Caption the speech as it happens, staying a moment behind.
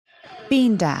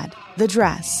Bean Dad, The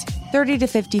Dress, 30 to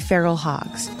 50 Feral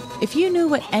Hogs. If you knew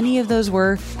what any of those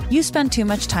were, you spend too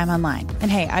much time online.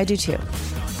 And hey, I do too.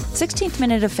 16th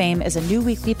Minute of Fame is a new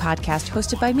weekly podcast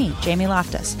hosted by me, Jamie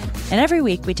Loftus. And every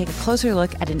week we take a closer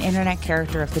look at an internet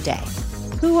character of the day.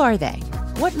 Who are they?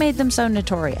 What made them so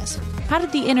notorious? How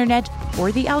did the internet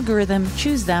or the algorithm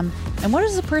choose them? And what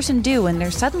does a person do when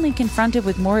they're suddenly confronted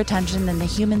with more attention than the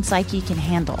human psyche can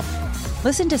handle?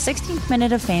 Listen to 16th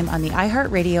Minute of Fame on the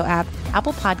iHeartRadio app,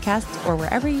 Apple Podcasts, or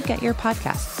wherever you get your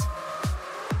podcasts.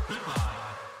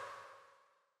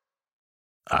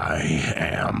 I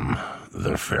am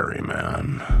the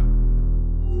ferryman.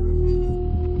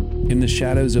 In the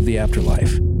shadows of the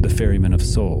afterlife, the ferryman of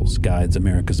souls guides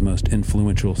America's most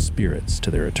influential spirits to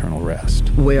their eternal rest.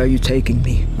 Where are you taking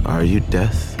me? Are you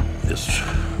death? This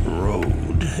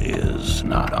road is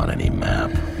not on any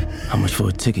map. How much for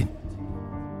a ticket?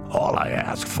 All I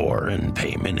ask for in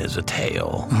payment is a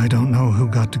tale. I don't know who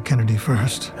got to Kennedy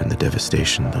first. And the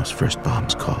devastation those first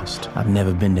bombs caused. I've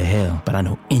never been to hell, but I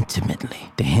know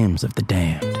intimately the hymns of the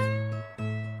damned.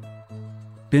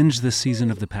 Binge this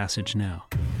season of The Passage now.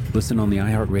 Listen on the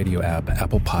iHeartRadio app,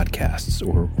 Apple Podcasts,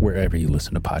 or wherever you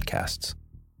listen to podcasts.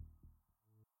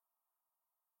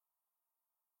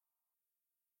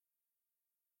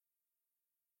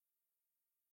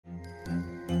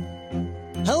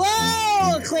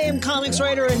 Hello, acclaimed comics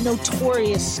writer and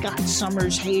notorious Scott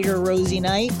Summers hater, Rosie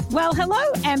Knight. Well, hello,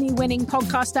 Emmy-winning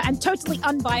podcaster and totally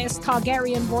unbiased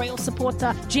Targaryen royal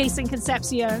supporter, Jason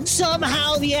Concepcion.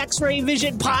 Somehow the X-Ray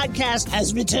Vision podcast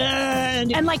has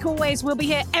returned. And like always, we'll be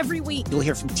here every week. You'll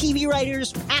hear from TV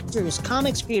writers, actors,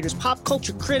 comics creators, pop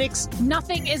culture critics.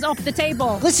 Nothing is off the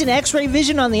table. Listen to X-Ray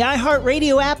Vision on the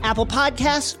iHeartRadio app, Apple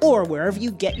Podcasts, or wherever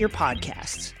you get your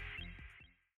podcasts.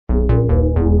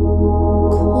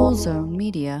 Zone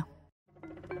Media.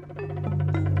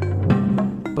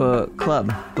 Book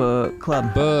club, book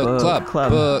club, book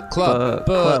club, book club,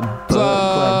 book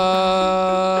club.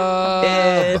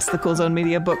 It's the Cool Zone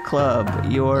Media Book Club,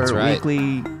 your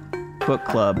weekly book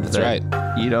club. That's right.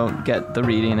 You don't get the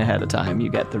reading ahead of time. You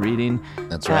get the reading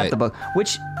at the book,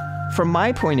 which, from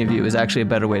my point of view, is actually a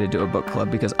better way to do a book club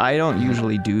because I don't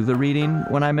usually do the reading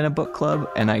when I'm in a book club,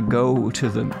 and I go to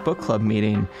the book club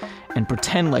meeting and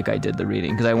pretend like I did the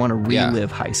reading because I want to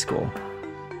relive high school.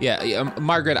 Yeah,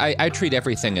 Margaret, I treat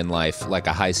everything in life like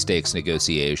a high-stakes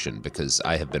negotiation because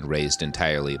I have been raised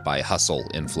entirely by hustle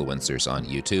influencers on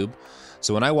YouTube.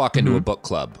 So when I walk into a book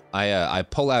club, I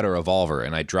pull out a revolver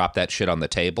and I drop that shit on the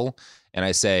table and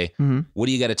I say, what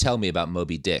do you got to tell me about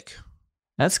Moby Dick?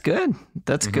 That's good.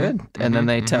 That's good. And then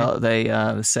they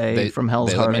say, from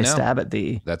hell's heart I stab at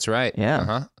thee. That's right.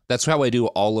 Yeah. That's how I do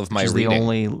all of my reading. The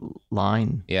only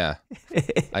line. Yeah.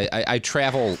 I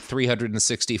travel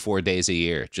 364 days a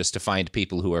year just to find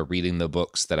people who are reading the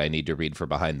books that I need to read for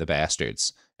Behind the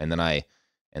Bastards. And then I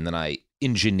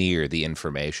engineer the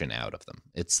information out of them.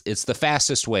 It's the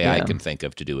fastest way I can think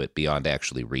of to do it beyond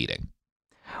actually reading.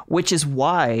 Which is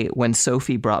why when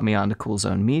Sophie brought me onto Cool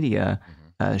Zone Media,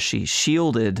 she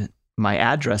shielded my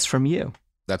address from you.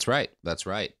 That's right.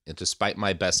 And despite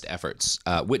my best efforts,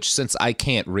 which since I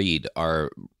can't read are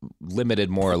limited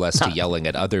more or less to yelling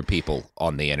at other people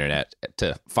on the internet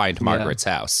to find Margaret's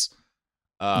house.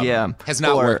 Has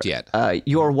not worked yet.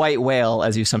 Your white whale,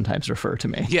 as you sometimes refer to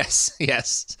me. Yes.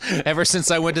 Ever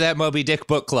since I went to that Moby Dick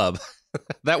book club,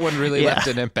 that one really left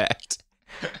an impact.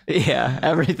 Yeah,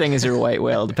 everything is your white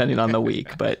whale depending on the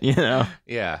week, but you know.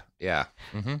 Yeah.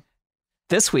 Mm-hmm.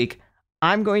 This week,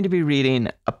 I'm going to be reading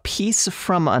a piece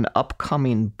from an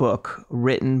upcoming book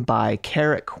written by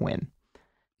Quinn.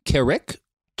 Carrot,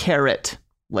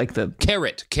 like the...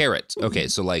 Carrot. Okay,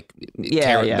 so like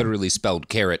carrot literally spelled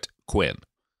carrot Quinn.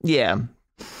 Yeah.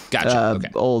 Gotcha, okay.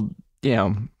 Old,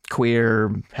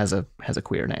 queer, has a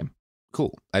queer name.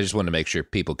 Cool. I just wanted to make sure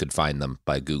people could find them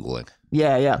by Googling.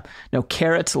 Yeah. No,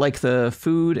 carrot like the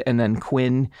food, and then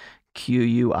Quinn,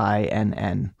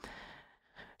 Quinn.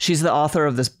 She's the author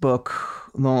of this book.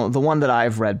 The one that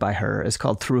I've read by her is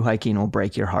called Through Hiking Will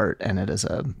Break Your Heart, and it is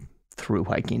a through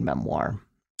hiking memoir.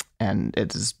 And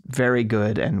it is very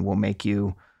good and will make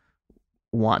you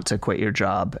want to quit your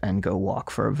job and go walk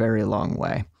for a very long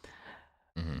way.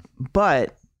 Mm-hmm.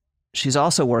 But she's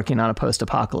also working on a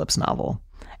post-apocalypse novel.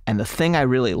 And the thing I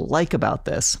really like about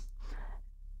this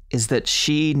is that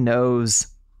she knows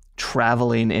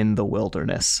traveling in the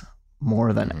wilderness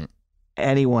more than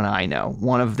anyone I know.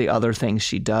 One of the other things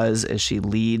she does is she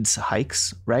leads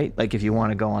hikes, right? Like if you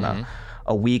want to go on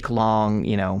a week long,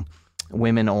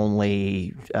 women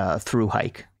only through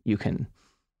hike, you can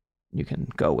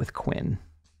go with Quinn.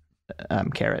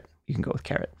 Carrot. You can go with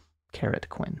Carrot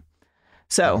Quinn.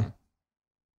 So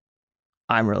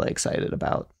I'm really excited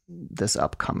about this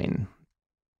upcoming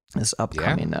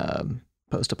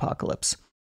post-apocalypse.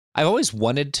 I've always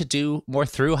wanted to do more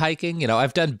through hiking.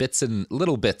 I've done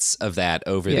little bits of that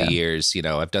over the years.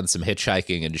 I've done some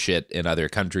hitchhiking and shit in other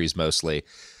countries mostly,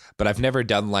 but I've never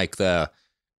done like the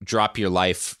drop your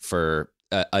life for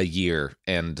a year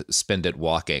and spend it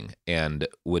walking, and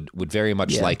would very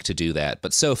much like to do that.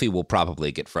 But Sophie will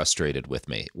probably get frustrated with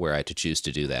me were I to choose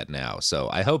to do that now. So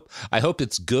I hope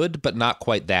it's good, but not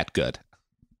quite that good.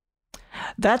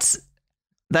 That's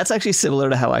actually similar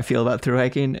to how I feel about through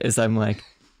hiking. Is I'm like,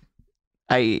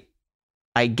 I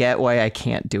get why I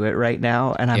can't do it right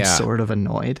now, and I'm sort of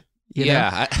annoyed. You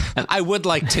know? I would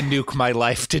like to nuke my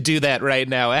life to do that right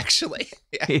now, actually.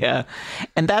 Yeah.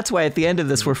 And that's why at the end of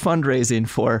this, we're fundraising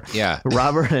for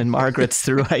Robert and Margaret's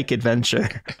through hike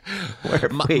adventure.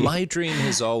 My dream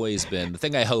has always been, the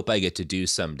thing I hope I get to do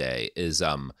someday is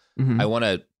I want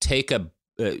to take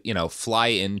fly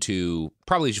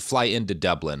into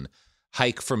Dublin,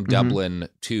 hike from Dublin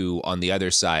to on the other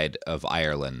side of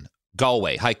Ireland,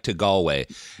 Galway, hike to Galway,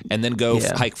 and then go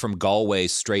hike from Galway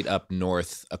straight up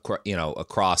north,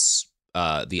 across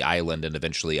the island and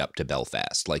eventually up to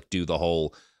Belfast. Like do the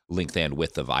whole length and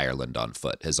width of Ireland on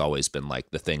foot has always been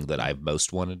like the thing that I've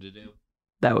most wanted to do.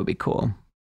 That would be cool.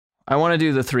 I want to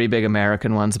do the 3 big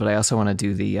American ones, but I also want to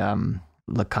do the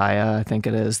Lakaya, I think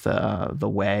it is, the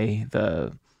way,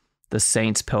 the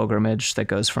Saints pilgrimage that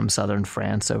goes from southern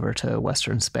France over to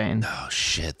western Spain. Oh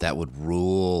shit, that would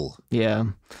rule. Yeah.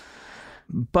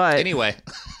 But anyway,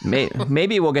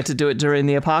 maybe we'll get to do it during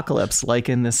the apocalypse, like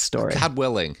in this story. God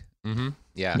willing.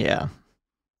 Yeah.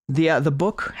 Yeah. The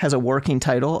book has a working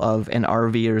title of An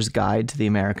RVer's Guide to the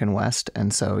American West,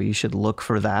 and so you should look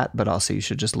for that, but also you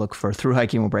should just look for Through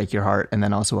Hiking Will Break Your Heart, and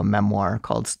then also a memoir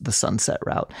called The Sunset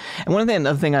Route. And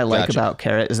another thing I like about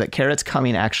Carrot is that Carrot's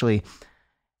coming actually,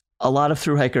 a lot of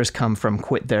through hikers come from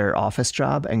quit their office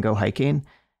job and go hiking,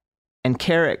 and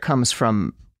Carrot comes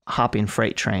from hopping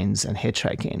freight trains and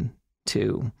hitchhiking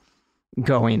to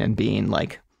going and being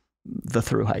like the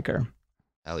through hiker.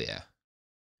 Hell yeah.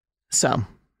 So,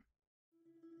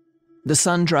 the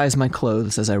sun dries my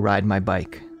clothes as I ride my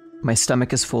bike. My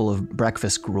stomach is full of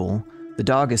breakfast gruel. The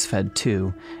dog is fed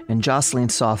too, and jostling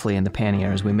softly in the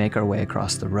pannier as we make our way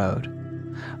across the road.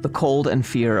 The cold and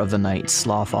fear of the night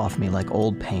slough off me like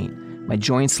old paint. My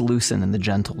joints loosen in the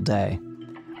gentle day.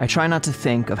 I try not to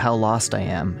think of how lost I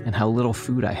am and how little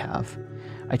food I have.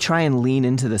 I try and lean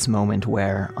into this moment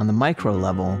where, on the micro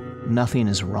level, nothing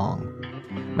is wrong.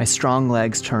 My strong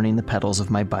legs turning the pedals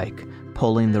of my bike,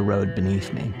 pulling the road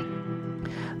beneath me.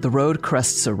 The road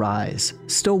crests a rise,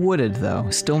 still wooded though,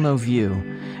 still no view,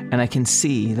 and I can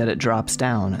see that it drops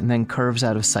down and then curves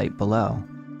out of sight below.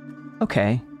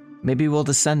 Okay, maybe we'll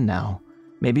descend now.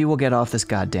 Maybe we'll get off this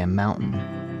goddamn mountain.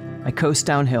 I coast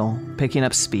downhill, picking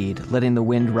up speed, letting the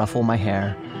wind ruffle my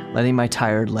hair, letting my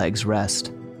tired legs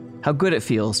rest. How good it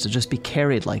feels to just be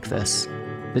carried like this.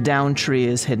 The downed tree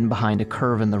is hidden behind a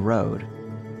curve in the road.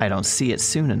 I don't see it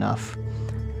soon enough.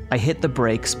 I hit the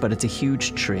brakes, but it's a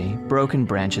huge tree, broken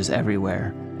branches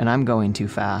everywhere, and I'm going too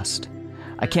fast.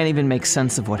 I can't even make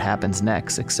sense of what happens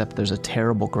next, except there's a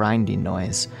terrible grinding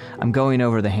noise. I'm going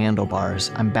over the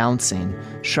handlebars, I'm bouncing,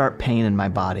 sharp pain in my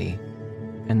body,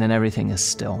 and then everything is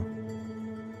still.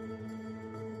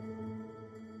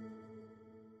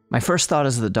 My first thought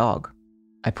is the dog.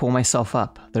 I pull myself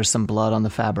up. There's some blood on the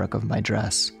fabric of my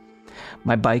dress.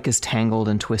 My bike is tangled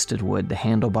in twisted wood, the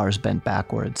handlebars bent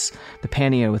backwards. The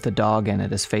pannier with the dog in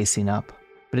it is facing up,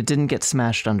 but it didn't get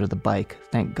smashed under the bike,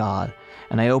 thank God.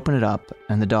 And I open it up,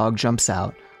 and the dog jumps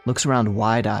out, looks around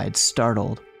wide-eyed,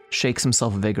 startled, shakes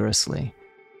himself vigorously.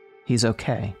 He's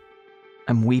okay.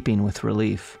 I'm weeping with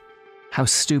relief. How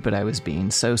stupid I was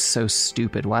being, so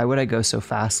stupid. Why would I go so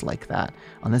fast like that?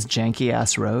 On this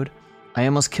janky-ass road? I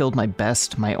almost killed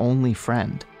my only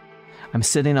friend. I'm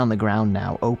sitting on the ground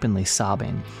now, openly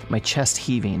sobbing, my chest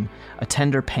heaving, a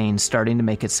tender pain starting to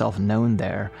make itself known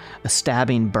there, a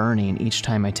stabbing burning each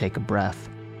time I take a breath.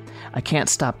 I can't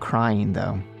stop crying,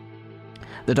 though.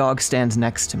 The dog stands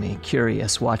next to me,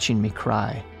 curious, watching me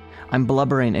cry. I'm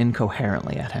blubbering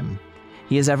incoherently at him.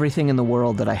 He is everything in the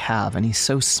world that I have, and he's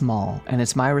so small, and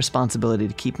it's my responsibility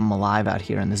to keep him alive out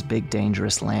here in this big,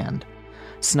 dangerous land.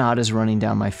 Snot is running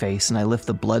down my face, and I lift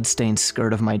the blood-stained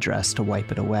skirt of my dress to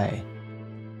wipe it away.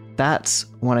 That's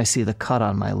when I see the cut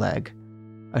on my leg.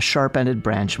 A sharp-ended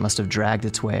branch must have dragged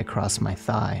its way across my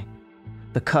thigh.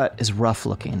 The cut is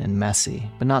rough-looking and messy,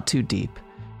 but not too deep,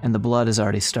 and the blood is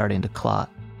already starting to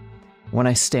clot. When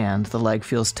I stand, the leg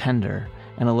feels tender,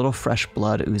 and a little fresh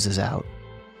blood oozes out.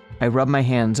 I rub my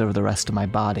hands over the rest of my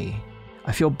body.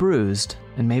 I feel bruised,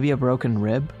 and maybe a broken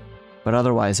rib. but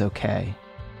otherwise okay.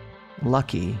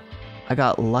 Lucky. I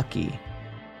got lucky.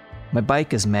 My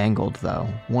bike is mangled, though,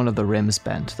 one of the rims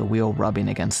bent, the wheel rubbing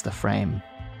against the frame.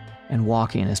 And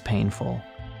walking is painful.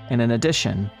 And in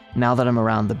addition, now that I'm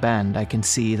around the bend, I can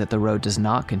see that the road does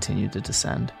not continue to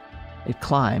descend. It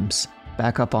climbs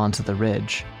back up onto the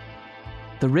ridge.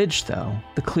 The ridge, though,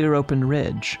 the clear open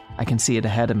ridge, I can see it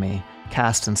ahead of me,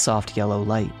 cast in soft yellow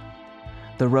light.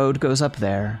 The road goes up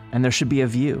there, and there should be a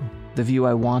view, the view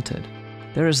I wanted.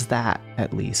 There is that,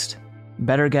 at least.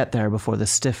 Better get there before the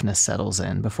stiffness settles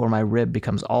in, before my rib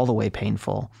becomes all the way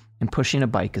painful, and pushing a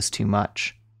bike is too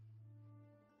much.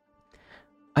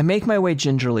 I make my way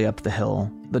gingerly up the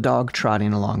hill, the dog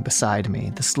trotting along beside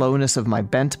me, the slowness of my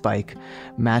bent bike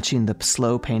matching the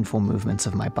slow, painful movements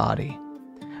of my body.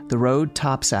 The road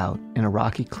tops out in a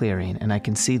rocky clearing, and I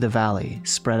can see the valley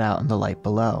spread out in the light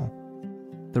below.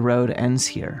 The road ends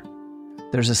here.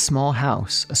 There's a small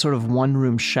house, a sort of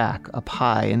one-room shack up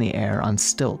high in the air on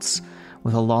stilts,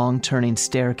 with a long turning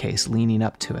staircase leaning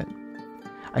up to it.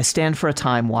 I stand for a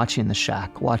time watching the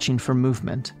shack, watching for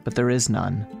movement, but there is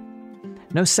none.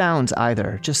 No sounds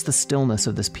either, just the stillness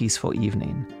of this peaceful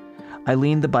evening. I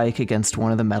lean the bike against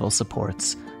one of the metal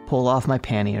supports, pull off my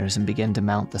panniers, and begin to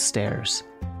mount the stairs.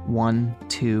 1,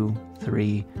 2,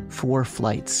 3, 4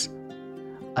 flights.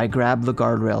 I grab the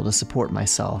guardrail to support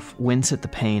myself, wince at the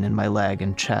pain in my leg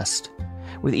and chest.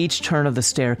 With each turn of the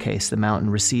staircase, the mountain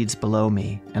recedes below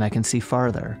me, and I can see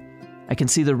farther. I can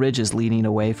see the ridges leading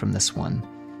away from this one.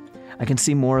 I can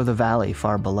see more of the valley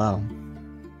far below.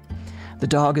 The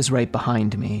dog is right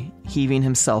behind me, heaving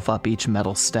himself up each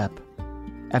metal step.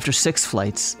 After 6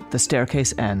 flights, the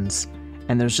staircase ends,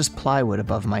 and there's just plywood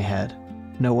above my head.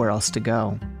 Nowhere else to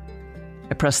go.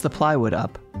 I press the plywood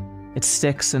up. It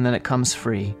sticks and then it comes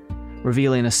free,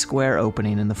 revealing a square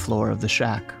opening in the floor of the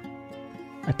shack.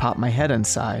 I pop my head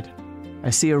inside. I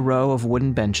see a row of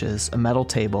wooden benches, a metal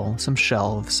table, some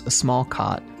shelves, a small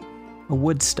cot, a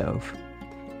wood stove.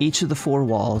 Each of the 4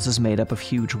 walls is made up of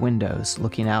huge windows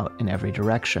looking out in every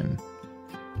direction.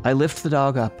 I lift the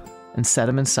dog up and set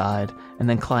him inside and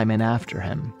then climb in after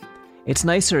him. It's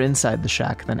nicer inside the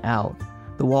shack than out.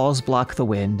 The walls block the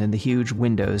wind and the huge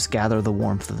windows gather the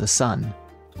warmth of the sun.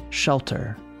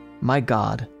 Shelter. My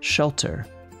God, shelter.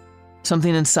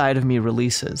 Something inside of me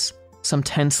releases. Some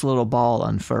tense little ball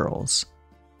unfurls.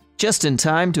 Just in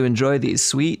time to enjoy these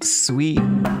sweet, sweet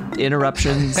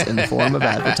interruptions in the form of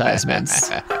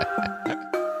advertisements.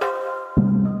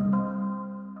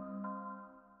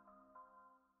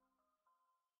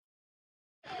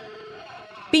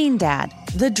 Bean Dad,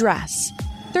 The Dress,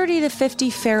 30 to 50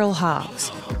 feral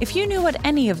hogs. If you knew what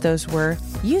any of those were,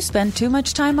 you spend too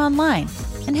much time online.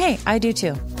 And hey, I do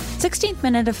too. 16th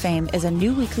Minute of Fame is a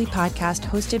new weekly podcast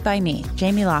hosted by me,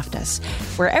 Jamie Loftus,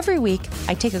 where every week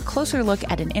I take a closer look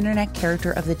at an internet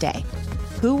character of the day.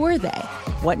 Who were they?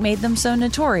 What made them so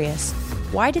notorious?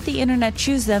 Why did the internet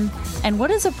choose them? And what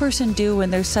does a person do when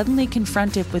they're suddenly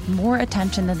confronted with more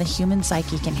attention than the human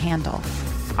psyche can handle?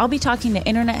 I'll be talking to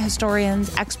internet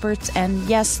historians, experts, and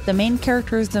yes, the main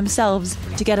characters themselves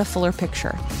to get a fuller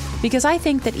picture. Because I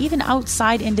think that even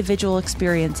outside individual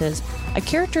experiences, a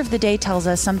character of the day tells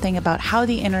us something about how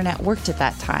the internet worked at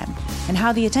that time, and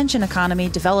how the attention economy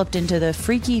developed into the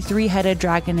freaky 3-headed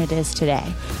dragon it is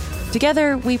today.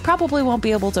 Together, we probably won't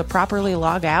be able to properly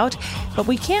log out, but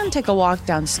we can take a walk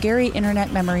down scary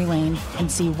internet memory lane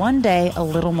and see one day a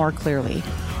little more clearly.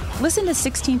 Listen to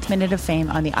 16th Minute of Fame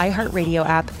on the iHeartRadio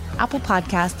app, Apple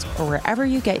Podcasts, or wherever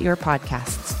you get your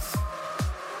podcasts.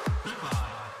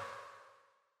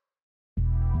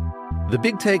 The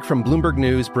Big Take from Bloomberg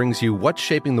News brings you what's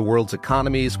shaping the world's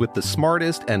economies with the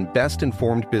smartest and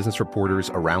best-informed business reporters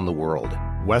around the world.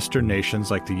 Western nations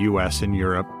like the U.S. and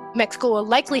Europe. Mexico will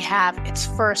likely have its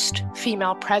first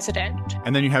female president.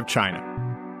 And then you have China.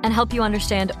 And help you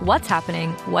understand what's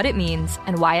happening, what it means,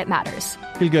 and why it matters.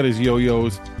 He'll get his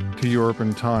yo-yos to Europe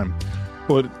in time.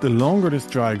 But the longer this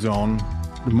drags on,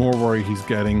 the more worry he's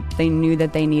getting. They knew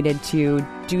that they needed to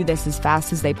do this as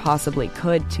fast as they possibly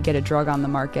could to get a drug on the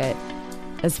market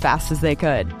as fast as they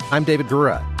could. I'm David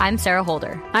Gura. I'm Sarah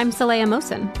Holder. I'm Saleha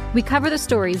Mohsen. We cover the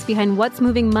stories behind what's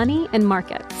moving money and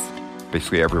markets.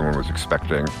 Basically, everyone was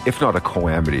expecting, if not a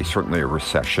calamity, certainly a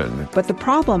recession. But the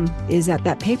problem is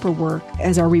that paperwork,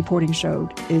 as our reporting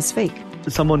showed, is fake.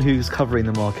 As someone who's covering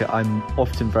the market, I'm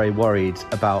often very worried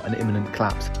about an imminent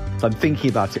collapse. So I'm thinking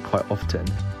about it quite often.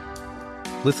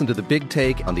 Listen to The Big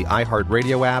Take on the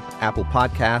iHeartRadio app, Apple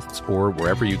Podcasts, or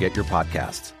wherever you get your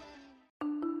podcasts.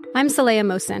 I'm Saleha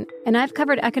Mohsen, and I've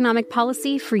covered economic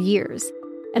policy for years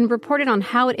and reported on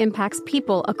how it impacts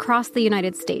people across the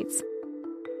United States.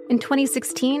 In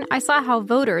 2016, I saw how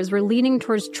voters were leaning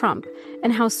towards Trump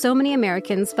and how so many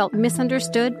Americans felt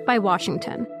misunderstood by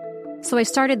Washington. So I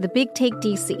started the Big Take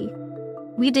DC.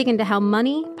 We dig into how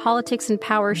money, politics, and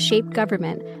power shape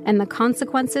government and the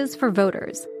consequences for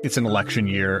voters. It's an election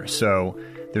year, so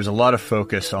there's a lot of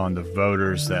focus on the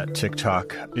voters that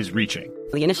TikTok is reaching.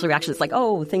 The initial reaction is like,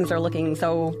 oh, things are looking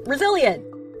so resilient.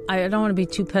 I don't want to be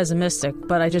too pessimistic,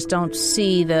 but I just don't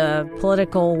see the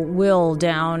political will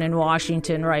down in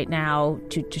Washington right now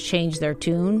to change their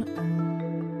tune.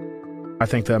 I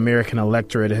think the American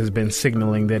electorate has been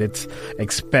signaling that it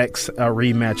expects a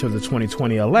rematch of the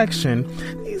 2020 election.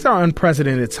 These are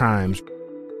unprecedented times.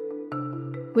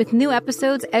 With new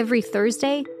episodes every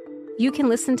Thursday, you can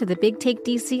listen to the Big Take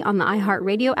DC on the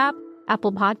iHeartRadio app,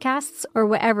 Apple Podcasts, or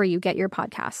wherever you get your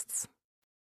podcasts.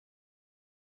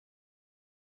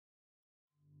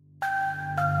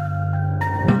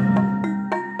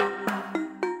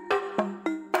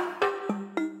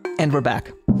 And we're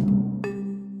back.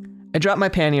 I drop my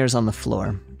panniers on the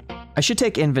floor. I should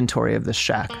take inventory of this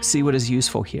shack, see what is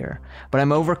useful here, but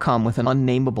I'm overcome with an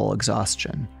unnameable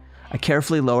exhaustion. I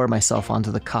carefully lower myself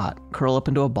onto the cot, curl up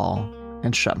into a ball,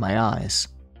 and shut my eyes.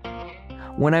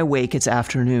 When I wake, it's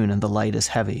afternoon and the light is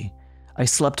heavy. I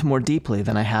slept more deeply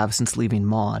than I have since leaving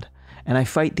Maud, and I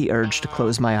fight the urge to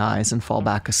close my eyes and fall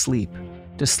back asleep,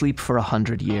 to sleep for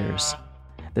 100 years.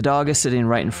 The dog is sitting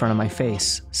right in front of my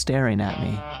face, staring at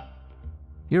me.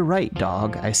 "You're right,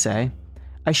 dog," I say.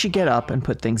 "I should get up and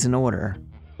put things in order."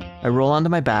 I roll onto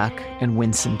my back and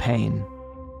wince in pain.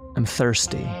 I'm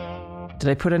thirsty. Did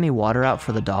I put any water out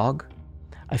for the dog?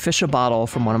 I fish a bottle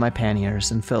from one of my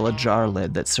panniers and fill a jar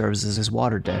lid that serves as his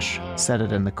water dish, set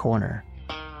it in the corner.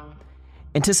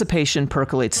 Anticipation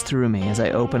percolates through me as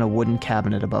I open a wooden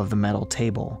cabinet above the metal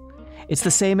table. It's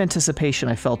the same anticipation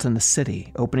I felt in the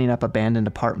city, opening up abandoned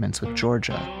apartments with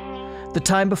Georgia. The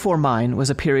time before mine was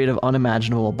a period of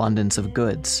unimaginable abundance of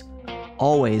goods.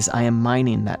 Always I am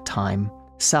mining that time,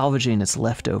 salvaging its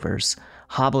leftovers,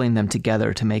 hobbling them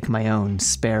together to make my own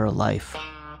spare life.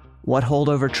 What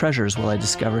holdover treasures will I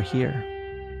discover here?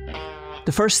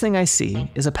 The first thing I see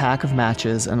is a pack of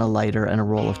matches and a lighter and a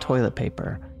roll of toilet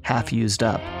paper, half used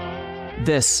up.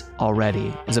 This,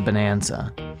 already, is a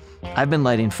bonanza. I've been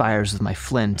lighting fires with my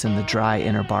flint and the dry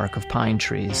inner bark of pine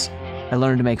trees. I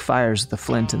learned to make fires with the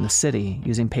flint in the city,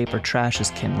 using paper trash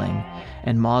as kindling,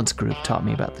 and Maud's group taught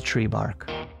me about the tree bark.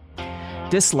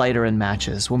 This lighter and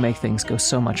matches will make things go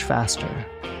so much faster.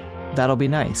 That'll be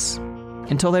nice.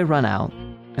 Until they run out,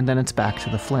 and then it's back to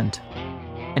the flint.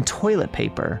 And toilet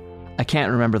paper. I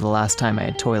can't remember the last time I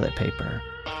had toilet paper.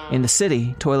 In the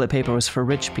city, toilet paper was for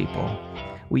rich people.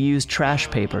 We used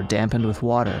trash paper dampened with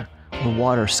water, or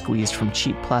water squeezed from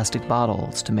cheap plastic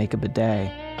bottles to make a bidet.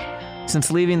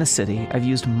 Since leaving the city, I've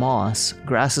used moss,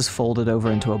 grasses folded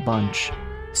over into a bunch,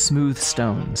 smooth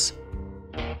stones.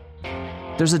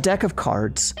 There's a deck of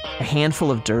cards, a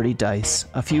handful of dirty dice,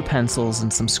 a few pencils,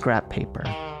 and some scrap paper.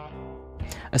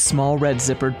 A small red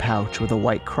zippered pouch with a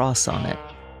white cross on it,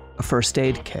 a first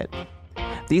aid kit.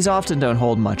 These often don't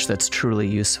hold much that's truly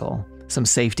useful. Some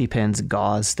safety pins,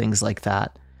 gauze, things like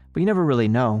that, but you never really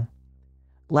know.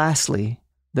 Lastly,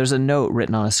 there's a note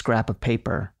written on a scrap of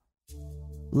paper.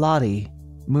 Lottie,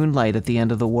 moonlight at the end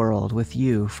of the world, with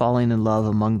you falling in love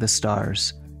among the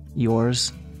stars.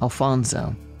 Yours,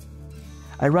 Alfonso.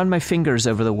 I run my fingers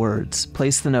over the words,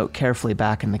 place the note carefully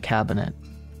back in the cabinet.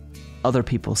 Other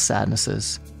people's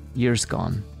sadnesses, years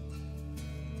gone.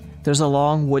 There's a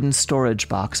long wooden storage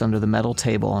box under the metal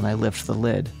table and I lift the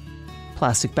lid.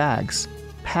 Plastic bags,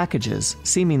 packages,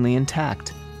 seemingly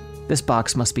intact. This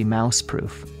box must be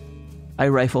mouse-proof. I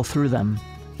rifle through them,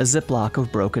 a Ziploc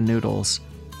of broken noodles,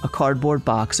 a cardboard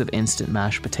box of instant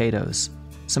mashed potatoes,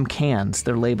 some cans,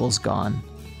 their labels gone,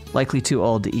 likely too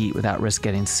old to eat without risk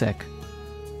getting sick.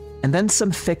 And then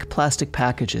some thick plastic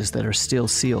packages that are still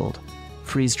sealed,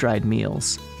 freeze-dried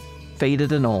meals,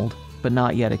 faded and old, but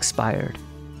not yet expired.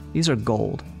 These are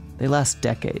gold. They last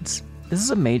decades. This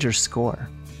is a major score.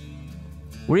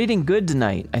 We're eating good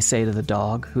tonight, I say to the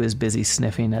dog, who is busy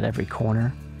sniffing at every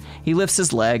corner. He lifts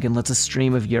his leg and lets a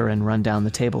stream of urine run down the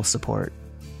table support.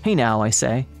 Hey now, I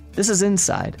say, this is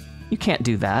inside. You can't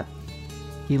do that.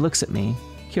 He looks at me,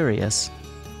 curious.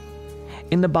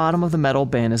 In the bottom of the metal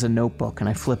bin is a notebook and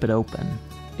I flip it open.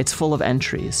 It's full of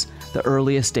entries, the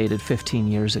earliest dated 15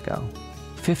 years ago.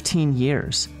 15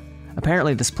 years.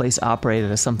 Apparently this place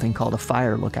operated as something called a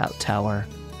fire lookout tower,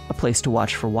 a place to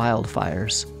watch for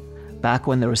wildfires, back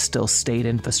when there was still state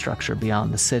infrastructure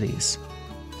beyond the cities.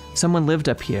 Someone lived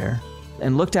up here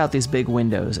and looked out these big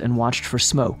windows and watched for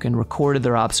smoke and recorded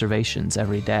their observations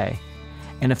every day.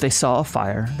 And if they saw a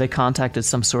fire, they contacted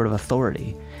some sort of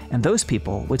authority, And those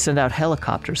people would send out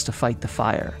helicopters to fight the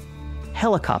fire.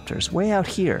 Helicopters way out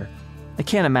here. I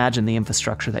can't imagine the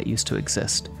infrastructure that used to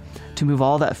exist. To move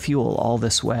all that fuel all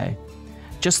this way.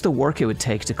 Just the work it would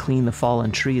take to clean the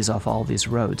fallen trees off all these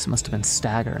roads must have been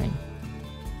staggering.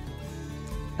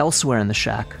 Elsewhere in the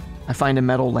shack, I find a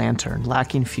metal lantern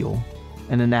lacking fuel,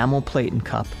 an enamel plate and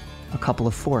cup, a couple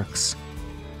of forks.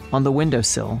 On the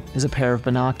windowsill is a pair of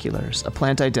binoculars, a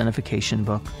plant identification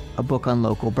book, a book on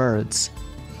local birds.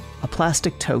 A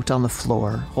plastic tote on the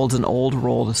floor holds an old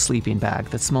rolled sleeping bag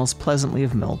that smells pleasantly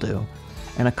of mildew,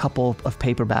 and a couple of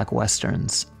paperback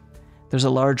westerns. There's a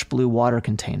large blue water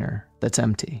container that's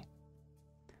empty.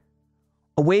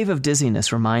 A wave of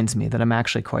dizziness reminds me that I'm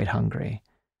actually quite hungry.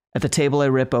 At the table, I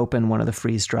rip open one of the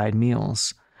freeze-dried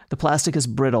meals. The plastic is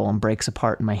brittle and breaks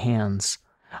apart in my hands.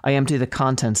 I empty the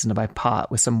contents into my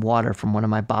pot with some water from one of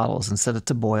my bottles and set it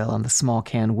to boil on the small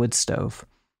can wood stove.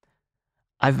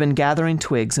 I've been gathering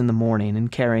twigs in the morning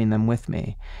and carrying them with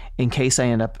me, in case I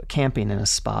end up camping in a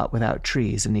spot without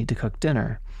trees and need to cook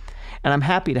dinner. And I'm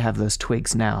happy to have those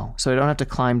twigs now, so I don't have to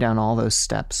climb down all those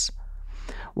steps.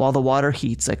 While the water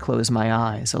heats, I close my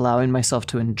eyes, allowing myself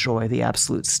to enjoy the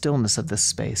absolute stillness of this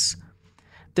space.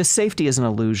 This safety is an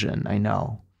illusion, I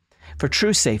know. For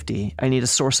true safety, I need a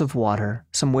source of water,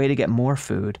 some way to get more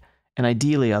food, and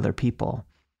ideally other people.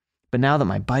 But now that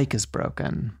my bike is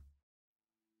broken...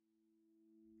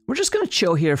 We're just going to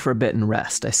chill here for a bit and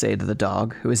rest, I say to the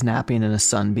dog, who is napping in a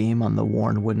sunbeam on the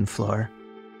worn wooden floor.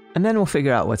 And then we'll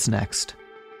figure out what's next.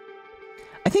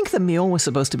 I think the meal was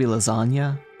supposed to be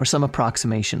lasagna, or some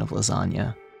approximation of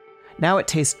lasagna. Now it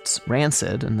tastes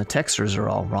rancid, and the textures are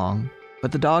all wrong,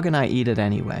 but the dog and I eat it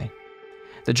anyway.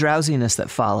 The drowsiness that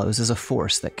follows is a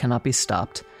force that cannot be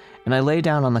stopped, and I lay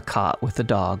down on the cot with the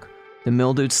dog, the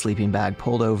mildewed sleeping bag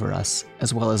pulled over us,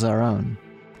 as well as our own.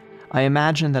 I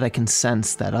imagine that I can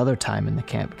sense that other time in the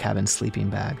cabin sleeping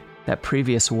bag, that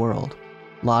previous world,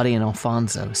 Lottie and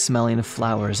Alfonso smelling of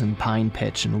flowers and pine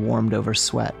pitch and warmed over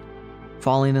sweat,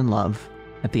 falling in love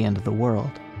at the end of the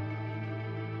world.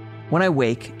 When I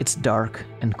wake, it's dark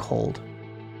and cold.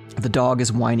 The dog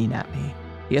is whining at me.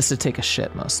 He has to take a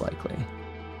shit, most likely.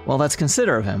 Well, that's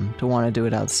considerate of him to want to do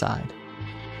it outside.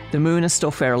 The moon is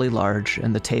still fairly large,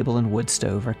 and the table and wood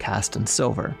stove are cast in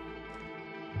silver.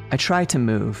 I try to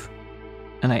move,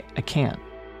 and I can't.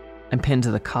 I'm pinned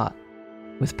to the cot,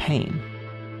 with pain.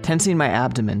 Tensing my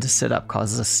abdomen to sit up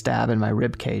causes a stab in my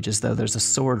rib cage as though there's a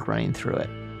sword running through it.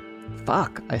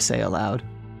 Fuck, I say aloud.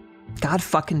 God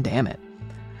fucking damn it.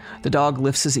 The dog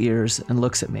lifts his ears and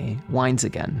looks at me, whines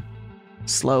again.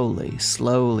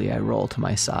 Slowly, I roll to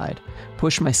my side,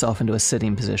 push myself into a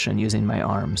sitting position using my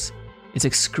arms. It's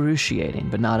excruciating,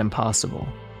 but not impossible.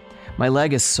 My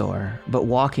leg is sore, but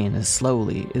walking as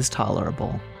slowly is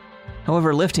tolerable.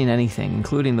 However, lifting anything,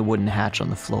 including the wooden hatch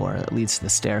on the floor that leads to the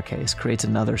staircase, creates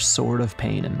another sword of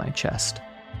pain in my chest.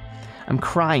 I'm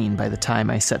crying by the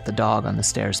time I set the dog on the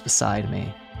stairs beside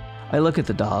me. I look at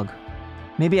the dog.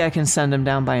 Maybe I can send him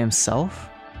down by himself?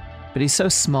 But he's so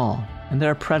small, and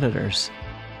there are predators.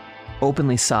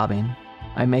 Openly sobbing,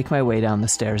 I make my way down the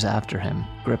stairs after him,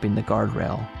 gripping the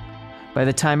guardrail. By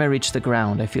the time I reach the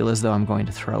ground, I feel as though I'm going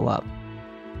to throw up.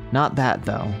 Not that,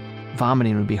 though.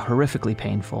 Vomiting would be horrifically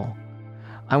painful.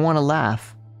 I want to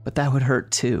laugh, but that would hurt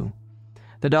too.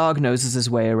 The dog noses his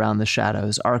way around the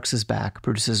shadows, arcs his back,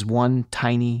 produces one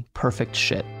tiny, perfect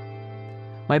shit.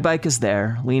 My bike is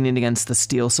there, leaning against the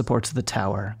steel supports of the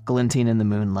tower, glinting in the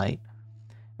moonlight.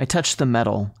 I touch the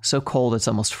metal, so cold it's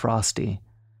almost frosty.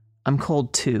 I'm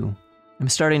cold too. I'm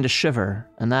starting to shiver,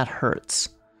 and that hurts.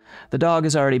 The dog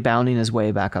is already bounding his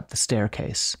way back up the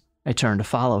staircase. I turn to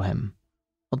follow him.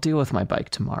 I'll deal with my bike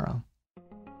tomorrow.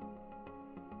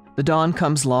 The dawn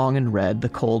comes long and red, the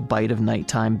cold bite of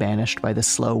nighttime banished by the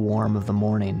slow warm of the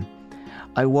morning.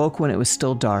 I woke when it was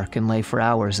still dark and lay for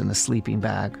hours in the sleeping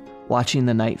bag, watching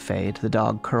the night fade, the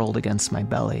dog curled against my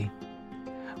belly.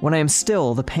 When I am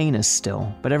still, the pain is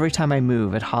still, but every time I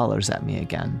move, it hollers at me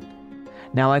again.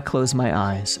 Now I close my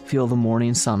eyes, feel the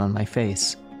morning sun on my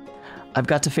face. I've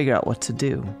got to figure out what to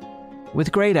do.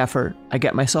 With great effort, I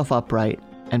get myself upright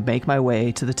and make my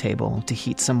way to the table to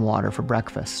heat some water for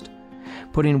breakfast.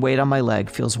 Putting weight on my leg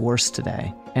feels worse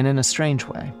today, and in a strange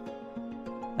way.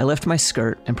 I lift my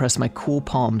skirt and press my cool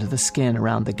palm to the skin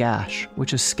around the gash,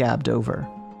 which is scabbed over.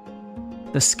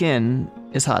 The skin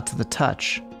is hot to the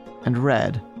touch, and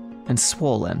red, and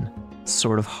swollen,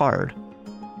 sort of hard.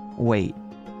 Wait,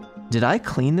 did I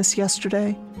clean this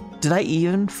yesterday? Did I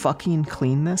even fucking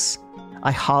clean this?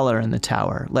 I holler in the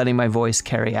tower, letting my voice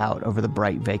carry out over the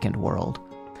bright, vacant world.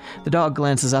 The dog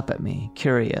glances up at me,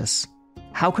 curious.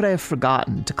 How could I have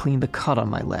forgotten to clean the cut on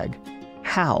my leg?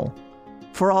 How?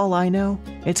 For all I know,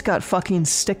 it's got fucking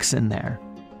sticks in there.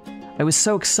 I was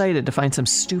so excited to find some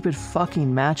stupid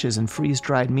fucking matches and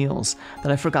freeze-dried meals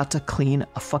that I forgot to clean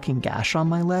a fucking gash on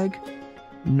my leg.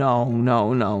 No,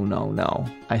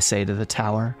 I say to the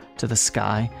tower, to the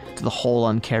sky, to the whole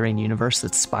uncaring universe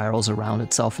that spirals around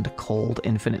itself into cold,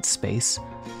 infinite space.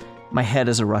 My head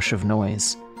is a rush of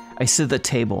noise. I sit at the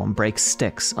table and break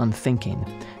sticks, unthinking,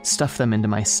 stuff them into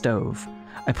my stove.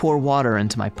 I pour water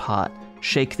into my pot,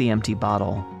 shake the empty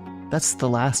bottle. That's the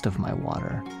last of my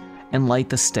water. And light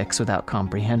the sticks without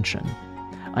comprehension.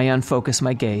 I unfocus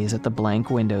my gaze at the blank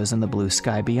windows and the blue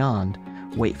sky beyond,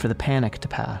 wait for the panic to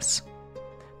pass.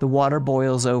 The water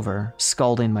boils over,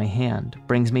 scalding my hand,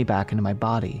 brings me back into my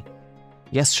body.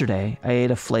 Yesterday, I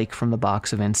ate a flake from the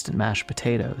box of instant mashed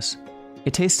potatoes.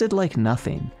 It tasted like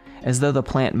nothing, as though the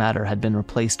plant matter had been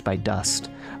replaced by dust,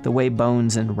 the way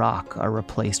bones and rock are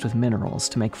replaced with minerals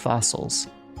to make fossils.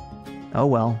 Oh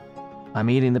well, I'm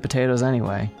eating the potatoes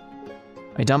anyway.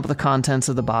 I dump the contents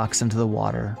of the box into the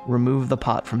water, remove the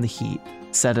pot from the heat,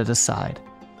 set it aside.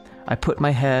 I put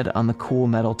my head on the cool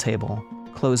metal table,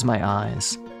 close my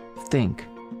eyes, think.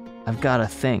 I've got to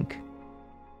think.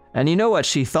 And you know what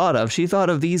she thought of? She thought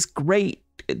of these great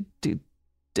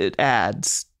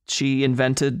ads. She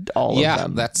invented all of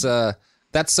them. Yeah,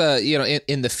 that's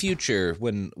in the future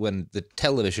when the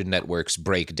television networks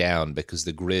break down because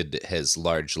the grid has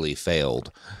largely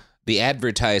failed, the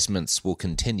advertisements will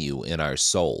continue in our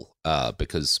soul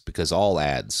because all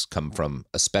ads come from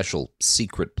a special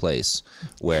secret place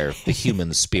where the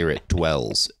human spirit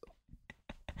dwells.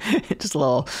 Just a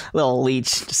little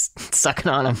leech just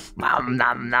sucking on him. Nom,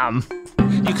 nom, nom.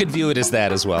 You could view it as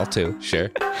that as well, too.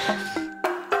 Sure.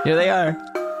 Here they are.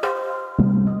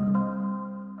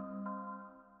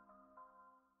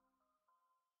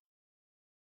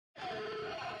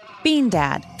 Bean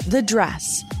Dad, The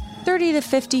Dress, 30 to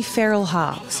 50 feral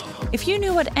hogs. If you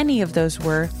knew what any of those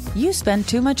were, you spend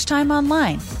too much time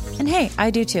online. And hey,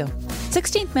 I do too.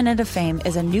 16th Minute of Fame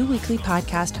is a new weekly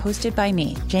podcast hosted by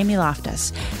me, Jamie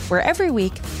Loftus, where every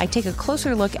week I take a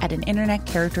closer look at an internet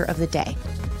character of the day.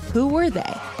 Who were they?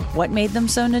 What made them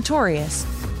so notorious?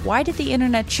 Why did the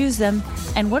internet choose them?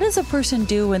 And what does a person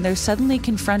do when they're suddenly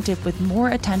confronted with more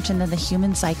attention than the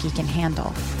human psyche can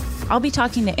handle? I'll be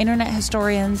talking to internet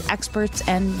historians, experts,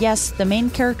 and yes, the main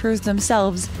characters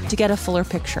themselves to get a fuller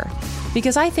picture.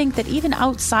 Because I think that even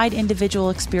outside individual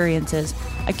experiences,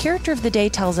 a character of the day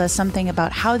tells us something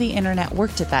about how the internet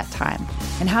worked at that time,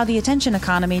 and how the attention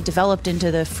economy developed into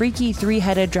the freaky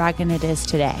three-headed dragon it is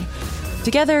today.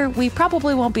 Together, we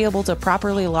probably won't be able to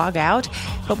properly log out,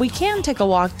 but we can take a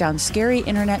walk down scary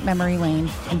internet memory lane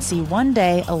and see one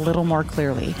day a little more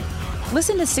clearly.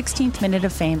 Listen to 16th Minute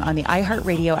of Fame on the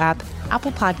iHeartRadio app,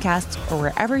 Apple Podcasts, or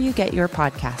wherever you get your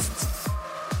podcasts.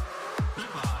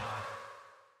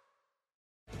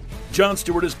 Jon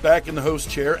Stewart is back in the host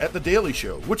chair at The Daily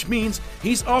Show, which means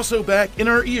he's also back in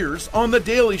our ears on The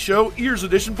Daily Show Ears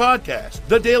Edition podcast.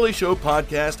 The Daily Show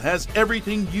podcast has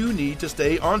everything you need to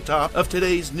stay on top of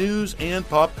today's news and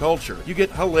pop culture. You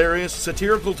get hilarious,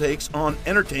 satirical takes on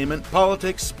entertainment,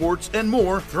 politics, sports, and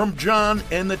more from Jon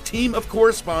and the team of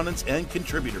correspondents and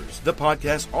contributors. The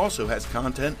podcast also has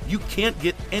content you can't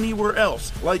get anywhere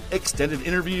else, like extended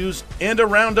interviews and a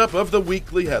roundup of the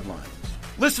weekly headlines.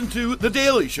 Listen to The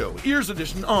Daily Show, Ears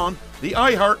Edition, on the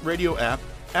iHeartRadio app,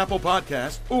 Apple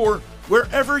Podcasts, or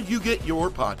wherever you get your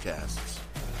podcasts.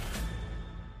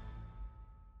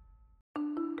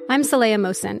 I'm Saleha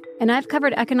Mohsin, and I've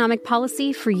covered economic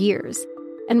policy for years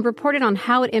and reported on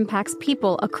how it impacts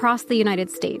people across the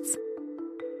United States.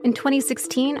 In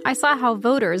 2016, I saw how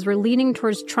voters were leaning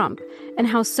towards Trump and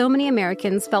how so many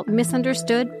Americans felt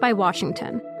misunderstood by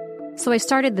Washington. So I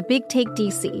started the Big Take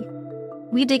DC.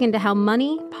 We dig into how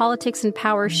money, politics, and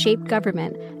power shape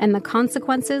government and the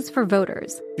consequences for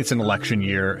voters. It's an election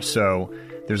year, so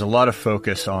there's a lot of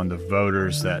focus on the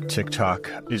voters that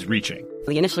TikTok is reaching.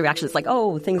 The initial reaction is like,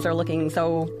 oh, things are looking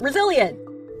so resilient.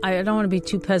 I don't want to be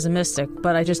too pessimistic,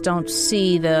 but I just don't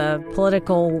see the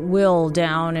political will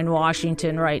down in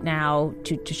Washington right now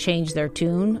to change their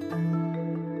tune.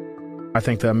 I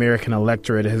think the American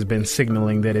electorate has been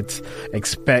signaling that it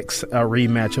expects a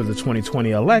rematch of the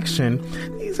 2020 election.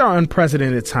 These are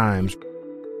unprecedented times.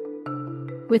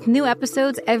 With new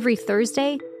episodes every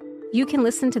Thursday, you can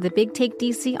listen to the Big Take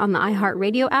DC on the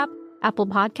iHeartRadio app, Apple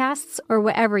Podcasts, or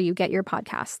wherever you get your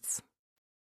podcasts.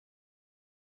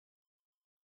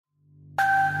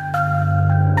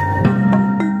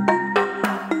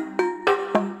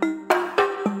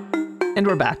 And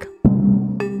we're back.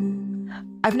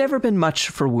 I've never been much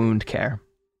for wound care.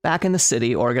 Back in the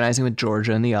city, organizing with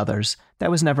Georgia and the others, that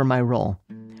was never my role.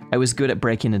 I was good at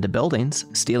breaking into buildings,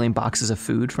 stealing boxes of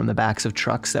food from the backs of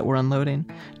trucks that were unloading,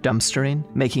 dumpstering,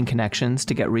 making connections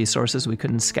to get resources we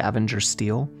couldn't scavenge or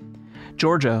steal.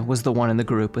 Georgia was the one in the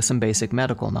group with some basic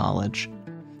medical knowledge.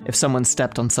 If someone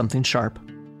stepped on something sharp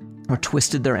or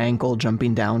twisted their ankle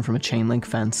jumping down from a chain link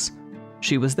fence,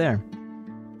 she was there.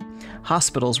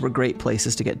 Hospitals were great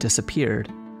places to get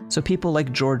disappeared, so people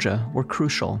like Georgia were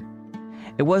crucial.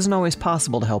 It wasn't always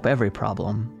possible to help every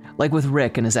problem, like with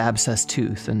Rick and his abscessed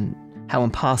tooth and how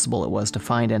impossible it was to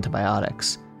find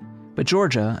antibiotics. But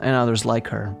Georgia, and others like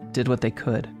her, did what they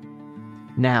could.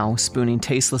 Now, spooning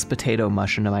tasteless potato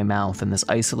mush into my mouth in this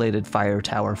isolated fire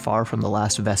tower far from the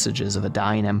last vestiges of a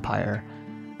dying empire,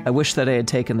 I wish that I had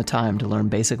taken the time to learn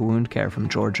basic wound care from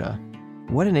Georgia.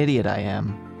 What an idiot I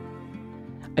am.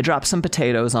 I drop some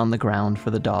potatoes on the ground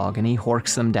for the dog, and he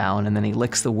horks them down, and then he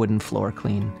licks the wooden floor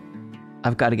clean.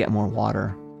 I've got to get more water.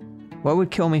 What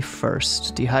would kill me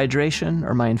first, dehydration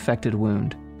or my infected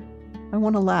wound? I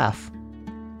want to laugh.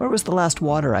 Where was the last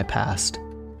water I passed?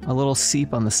 A little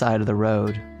seep on the side of the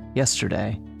road,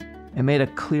 yesterday. It made a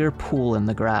clear pool in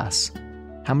the grass.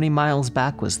 How many miles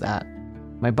back was that?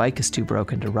 My bike is too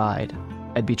broken to ride.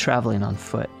 I'd be traveling on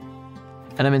foot.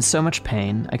 And I'm in so much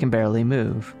pain, I can barely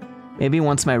move. Maybe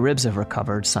once my ribs have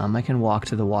recovered some, I can walk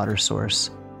to the water source.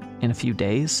 In a few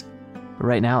days? But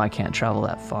right now I can't travel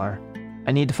that far.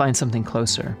 I need to find something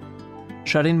closer.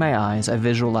 Shutting my eyes, I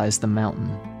visualize the mountain.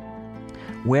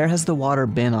 Where has the water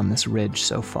been on this ridge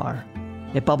so far?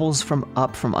 It bubbles from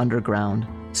underground,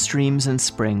 streams and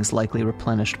springs likely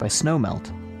replenished by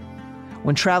snowmelt.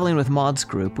 When traveling with Maud's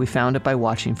group, we found it by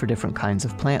watching for different kinds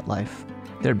of plant life.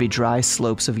 There'd be dry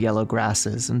slopes of yellow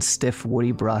grasses and stiff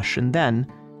woody brush, and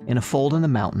then, in a fold in the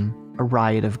mountain, a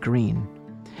riot of green.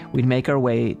 We'd make our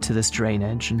way to this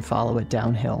drainage and follow it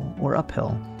downhill or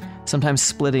uphill, sometimes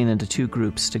splitting into two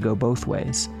groups to go both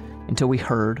ways, until we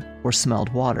heard or smelled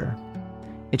water.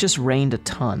 It just rained a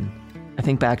ton. I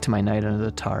think back to my night under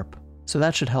the tarp, so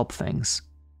that should help things.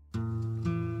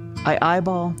 I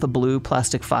eyeball the blue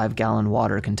plastic 5-gallon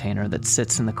water container that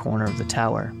sits in the corner of the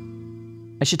tower.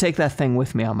 I should take that thing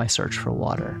with me on my search for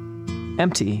water.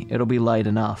 Empty, it'll be light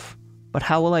enough, but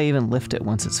how will I even lift it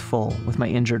once it's full, with my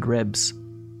injured ribs?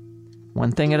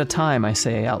 One thing at a time, I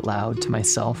say out loud to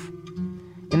myself.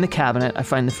 In the cabinet, I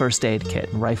find the first aid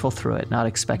kit and rifle through it, not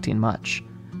expecting much.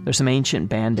 There's some ancient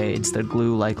Band-Aids, their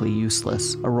glue likely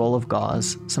useless, a roll of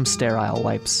gauze, some sterile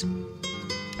wipes.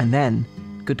 And then,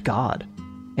 good God,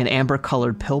 an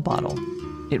amber-colored pill bottle.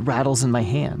 It rattles in my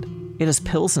hand. It has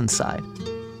pills inside.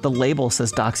 The label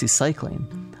says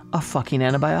doxycycline, a fucking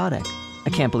antibiotic. I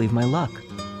can't believe my luck.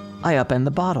 I upend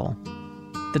the bottle.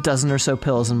 The dozen or so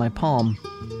pills in my palm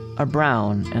are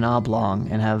brown and oblong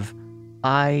and have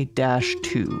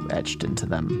I-2 etched into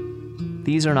them.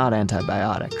 These are not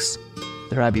antibiotics.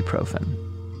 They're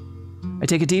ibuprofen. I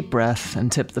take a deep breath and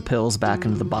tip the pills back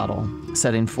into the bottle,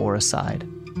 setting 4 aside.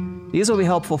 These will be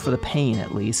helpful for the pain,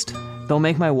 at least. They'll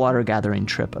make my water-gathering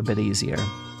trip a bit easier.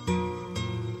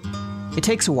 It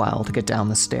takes a while to get down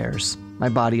the stairs. My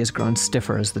body has grown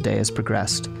stiffer as the day has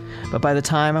progressed, but by the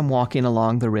time I'm walking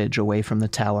along the ridge away from the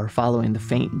tower, following the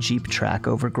faint jeep track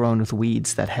overgrown with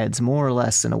weeds that heads more or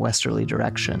less in a westerly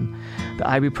direction, the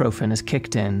ibuprofen is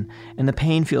kicked in, and the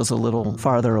pain feels a little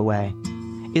farther away.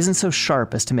 Isn't so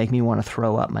sharp as to make me want to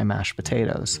throw up my mashed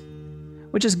potatoes.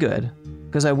 Which is good,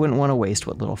 because I wouldn't want to waste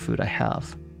what little food I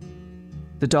have.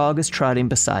 The dog is trotting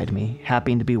beside me,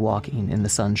 happy to be walking in the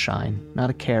sunshine,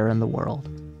 not a care in the world.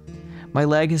 My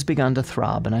leg has begun to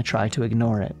throb, and I try to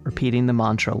ignore it, repeating the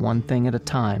mantra one thing at a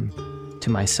time to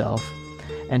myself,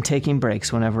 and taking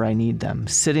breaks whenever I need them,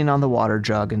 sitting on the water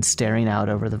jug and staring out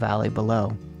over the valley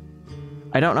below.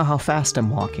 I don't know how fast I'm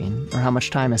walking, or how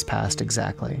much time has passed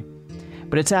exactly,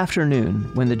 but it's afternoon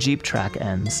when the jeep track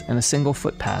ends and a single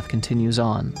footpath continues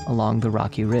on along the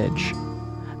rocky ridge.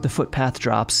 The footpath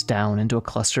drops down into a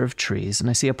cluster of trees, and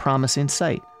I see a promising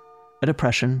sight, a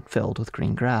depression filled with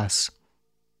green grass.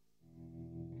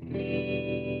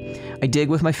 I dig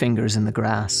with my fingers in the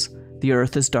grass. The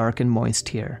earth is dark and moist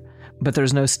here, but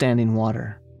there's no standing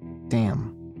water.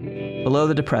 Damn. Below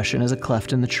the depression is a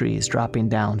cleft in the trees dropping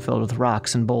down, filled with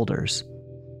rocks and boulders.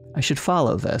 I should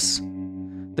follow this.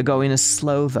 The going is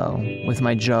slow, though, with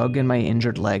my jug and my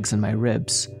injured legs and my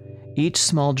ribs. Each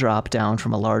small drop down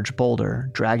from a large boulder,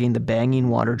 dragging the banging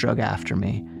water jug after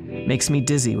me, makes me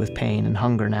dizzy with pain and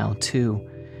hunger now, too,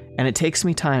 and it takes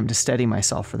me time to steady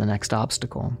myself for the next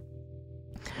obstacle.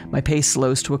 My pace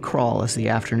slows to a crawl as the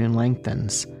afternoon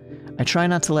lengthens. I try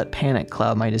not to let panic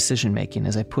cloud my decision-making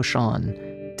as I push on,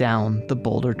 down the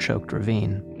boulder-choked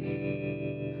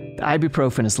ravine. The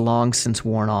ibuprofen is long since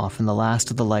worn off and the last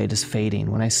of the light is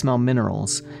fading when I smell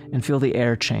minerals and feel the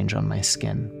air change on my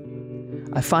skin.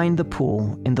 I find the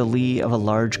pool in the lee of a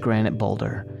large granite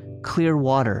boulder, clear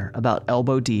water about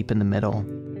elbow deep in the middle,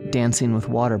 dancing with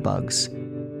water bugs.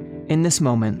 In this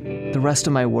moment, the rest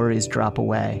of my worries drop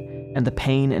away and the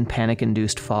pain and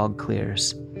panic-induced fog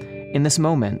clears. In this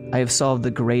moment, I have solved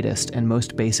the greatest and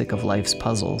most basic of life's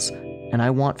puzzles, and I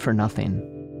want for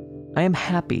nothing. I am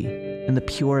happy in the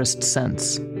purest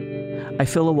sense. I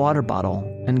fill a water bottle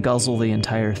and guzzle the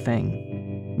entire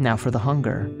thing. Now for the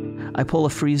hunger. I pull a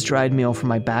freeze-dried meal from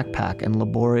my backpack and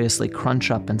laboriously crunch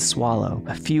up and swallow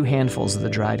a few handfuls of the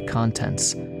dried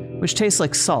contents, which taste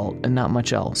like salt and not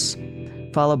much else,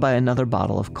 followed by another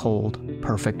bottle of cold,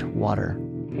 perfect water.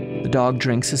 The dog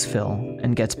drinks his fill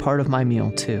and gets part of my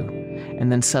meal too,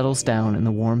 and then settles down in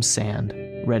the warm sand,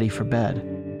 ready for bed.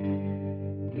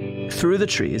 Through the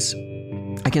trees,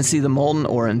 I can see the molten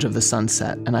orange of the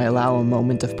sunset, and I allow a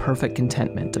moment of perfect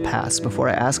contentment to pass before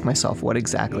I ask myself what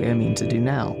exactly I mean to do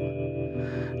now.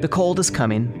 The cold is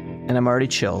coming, and I'm already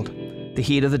chilled, the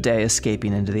heat of the day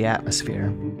escaping into the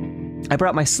atmosphere. I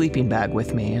brought my sleeping bag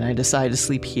with me, and I decide to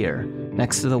sleep here,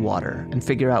 next to the water, and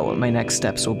figure out what my next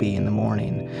steps will be in the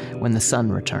morning, when the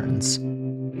sun returns.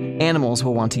 Animals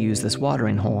will want to use this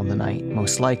watering hole in the night,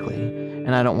 most likely,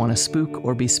 and I don't want to spook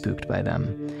or be spooked by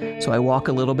them. So I walk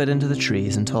a little bit into the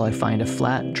trees until I find a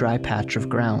flat, dry patch of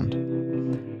ground.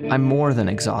 I'm more than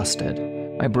exhausted,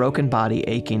 my broken body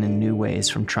aching in new ways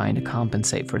from trying to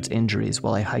compensate for its injuries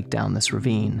while I hike down this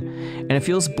ravine, and it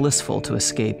feels blissful to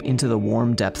escape into the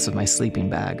warm depths of my sleeping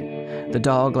bag, the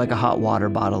dog like a hot water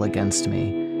bottle against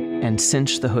me, and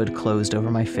cinch the hood closed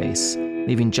over my face,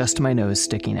 leaving just my nose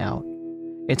sticking out.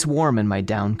 It's warm in my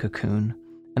down cocoon,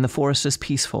 and the forest is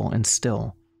peaceful and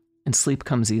still, and sleep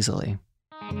comes easily.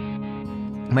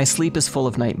 My sleep is full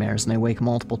of nightmares, and I wake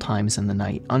multiple times in the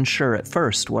night, unsure at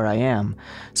first where I am,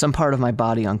 some part of my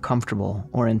body uncomfortable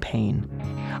or in pain.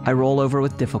 I roll over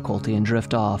with difficulty and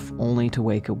drift off, only to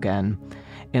wake again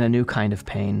in a new kind of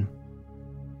pain.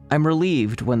 I'm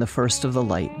relieved when the first of the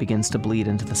light begins to bleed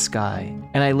into the sky,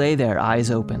 and I lay there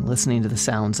eyes open, listening to the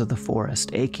sounds of the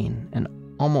forest, aching and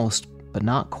almost but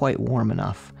not quite warm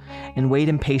enough, and wait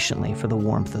impatiently for the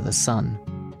warmth of the sun.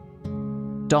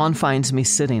 Dawn finds me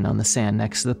sitting on the sand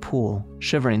next to the pool,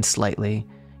 shivering slightly,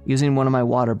 using one of my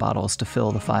water bottles to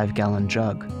fill the 5-gallon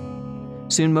jug.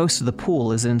 Soon most of the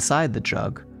pool is inside the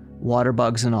jug, water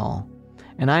bugs and all,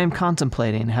 and I am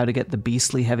contemplating how to get the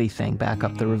beastly heavy thing back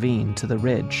up the ravine to the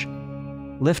ridge.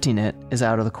 Lifting it is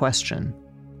out of the question.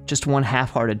 Just one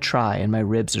half-hearted try and my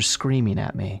ribs are screaming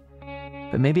at me.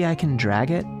 But maybe I can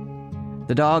drag it?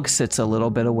 The dog sits a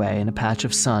little bit away in a patch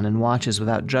of sun and watches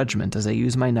without judgment as I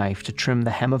use my knife to trim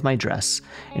the hem of my dress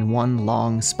in one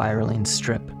long, spiraling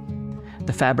strip.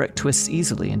 The fabric twists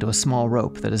easily into a small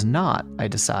rope that is not, I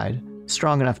decide,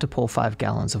 strong enough to pull 5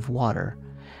 gallons of water,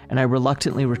 and I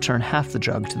reluctantly return half the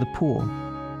jug to the pool.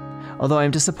 Although I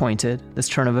am disappointed, this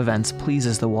turn of events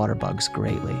pleases the water bugs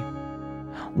greatly.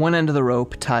 One end of the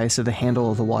rope ties to the handle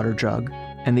of the water jug,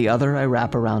 and the other I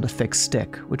wrap around a thick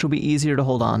stick, which will be easier to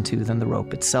hold on to than the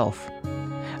rope itself.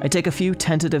 I take a few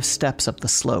tentative steps up the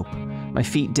slope, my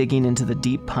feet digging into the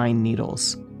deep pine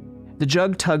needles. The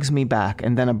jug tugs me back,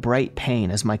 and then a bright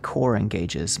pain as my core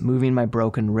engages, moving my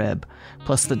broken rib,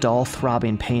 plus the dull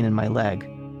throbbing pain in my leg.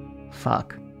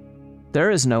 Fuck.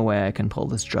 There is no way I can pull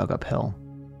this jug uphill.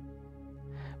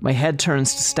 My head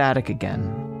turns to static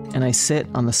again, and I sit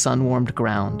on the sun-warmed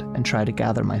ground and try to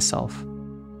gather myself.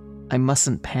 I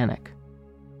mustn't panic.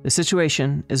 The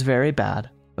situation is very bad,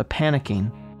 but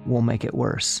panicking will make it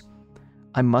worse.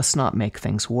 I must not make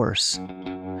things worse.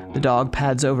 The dog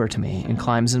pads over to me and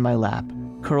climbs in my lap,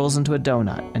 curls into a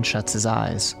donut, and shuts his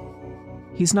eyes.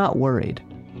 He's not worried.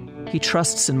 He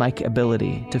trusts in my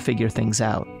ability to figure things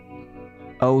out.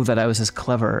 Oh, that I was as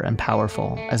clever and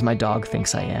powerful as my dog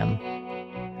thinks I am.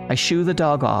 I shoo the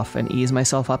dog off and ease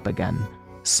myself up again,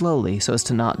 slowly so as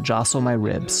to not jostle my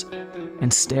ribs,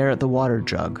 and stare at the water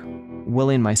jug,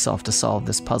 willing myself to solve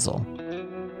this puzzle.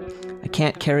 I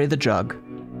can't carry the jug.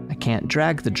 I can't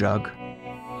drag the jug.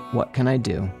 What can I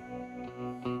do?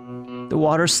 The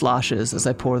water sloshes as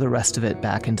I pour the rest of it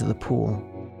back into the pool.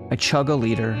 I chug a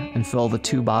liter and fill the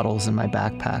 2 bottles in my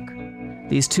backpack.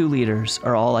 These 2 liters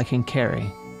are all I can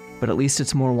carry, but at least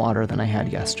it's more water than I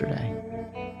had yesterday.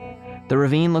 The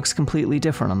ravine looks completely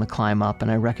different on the climb up, and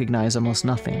I recognize almost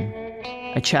nothing.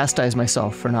 I chastise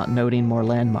myself for not noting more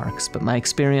landmarks, but my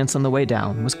experience on the way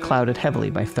down was clouded heavily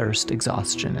by thirst,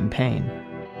 exhaustion, and pain.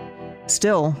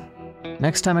 Still,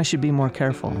 next time I should be more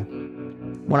careful.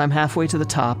 When I'm halfway to the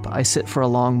top, I sit for a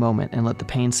long moment and let the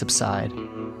pain subside.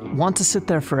 want to sit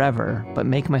there forever, but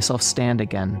make myself stand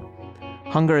again.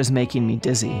 Hunger is making me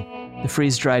dizzy. The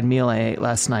freeze-dried meal I ate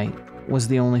last night was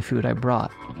the only food I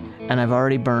brought, and I've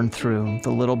already burned through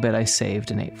the little bit I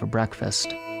saved and ate for breakfast.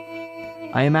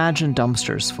 I imagine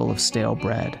dumpsters full of stale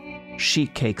bread,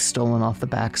 sheet cakes stolen off the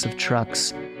backs of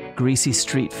trucks, greasy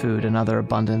street food and other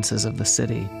abundances of the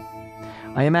city.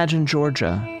 I imagine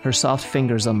Georgia, her soft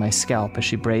fingers on my scalp as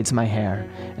she braids my hair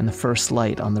and the first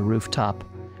light on the rooftop,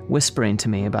 whispering to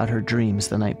me about her dreams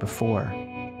the night before.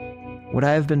 Would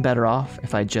I have been better off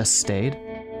if I'd just stayed?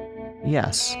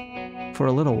 Yes, for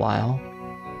a little while.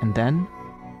 And then?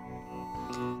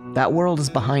 That world is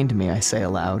behind me, I say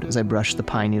aloud as I brush the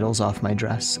pine needles off my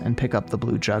dress and pick up the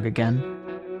blue jug again.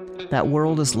 That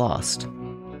world is lost,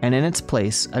 and in its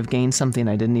place, I've gained something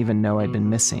I didn't even know I'd been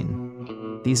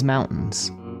missing. These mountains,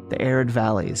 the arid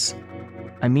valleys.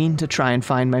 I mean to try and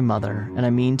find my mother, and I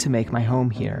mean to make my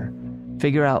home here,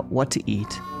 figure out what to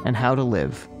eat and how to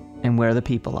live and where the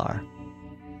people are.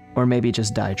 Or maybe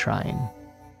just die trying.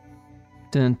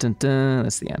 Dun dun dun,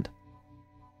 that's the end.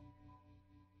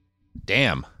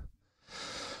 Damn.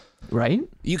 Right?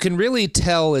 You can really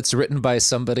tell it's written by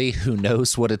somebody who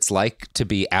knows what it's like to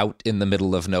be out in the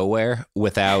middle of nowhere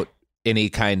without any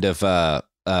kind of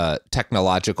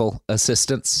technological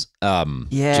assistance.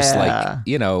 Just like,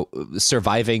 you know,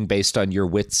 surviving based on your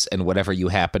wits and whatever you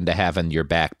happen to have in your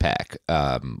backpack,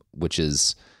 which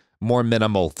is more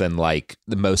minimal than like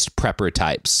the most prepper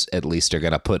types at least are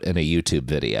going to put in a YouTube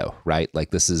video, right?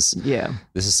 Like this is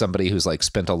somebody who's like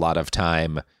spent a lot of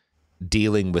time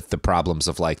dealing with the problems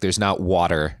of like, there's not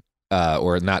water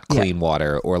or not clean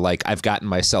water, or like I've gotten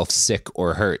myself sick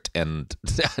or hurt and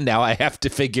now I have to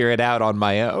figure it out on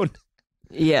my own.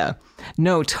 Yeah,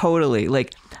 no, totally.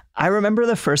 Like I remember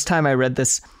the first time I read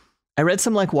this, I read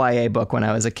some like YA book when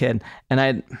I was a kid, and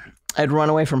I'd run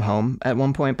away from home at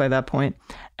one point by that point,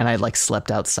 and I'd like slept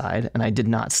outside and I did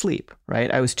not sleep,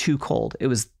 right? I was too cold. It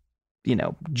was, you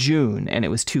know, June and it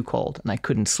was too cold and I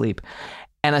couldn't sleep.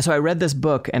 And so I read this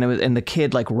book and the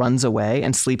kid like runs away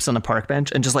and sleeps on a park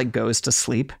bench and just like goes to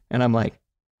sleep. And I'm like,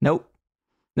 nope,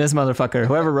 this motherfucker,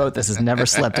 whoever wrote this has never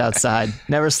slept outside,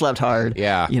 never slept hard.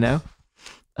 Yeah. You know,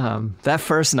 that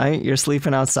first night you're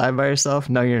sleeping outside by yourself.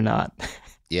 No, you're not.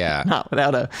 Yeah. Not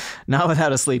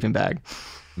without a sleeping bag.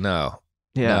 No.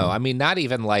 Yeah. No, I mean, not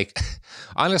even like,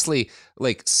 honestly,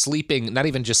 like sleeping, not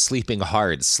even just sleeping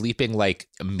hard, sleeping like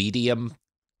medium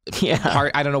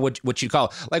hard. I don't know what you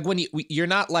call, like when you're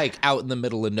not like out in the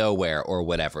middle of nowhere or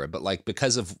whatever, but like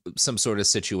because of some sort of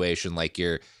situation, like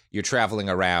you're traveling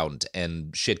around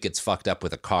and shit gets fucked up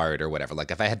with a card or whatever.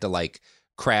 Like if I had to like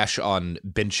crash on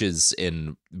benches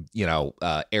in, you know,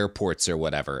 airports or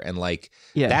whatever, and like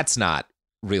that's not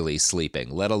really sleeping,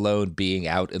 let alone being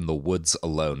out in the woods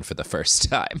alone for the first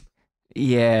time.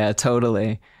 Yeah,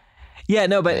 totally. Yeah,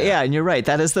 no, but yeah, and you're right.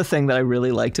 That is the thing that I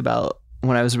really liked about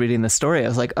when I was reading the story. I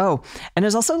was like, oh, and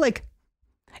there's also like,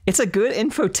 it's a good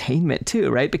infotainment too,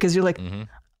 right? Because you're like,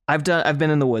 I've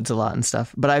been in the woods a lot and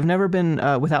stuff, but I've never been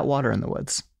without water in the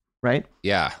woods, right?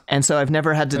 Yeah. And so I've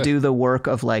never had to do the work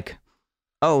of like,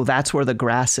 oh, that's where the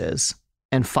grass is,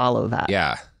 and follow that.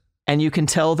 Yeah. And you can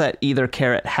tell that either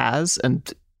Carrot has,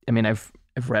 and I mean, I've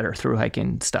read her through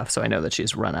hiking stuff, so I know that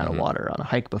she's run out of water on a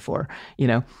hike before, you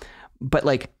know, but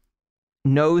like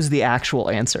knows the actual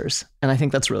answers. And I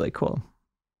think that's really cool.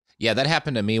 Yeah, that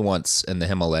happened to me once in the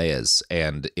Himalayas,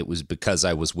 and it was because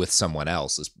I was with someone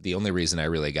else. It's the only reason I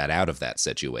really got out of that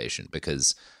situation,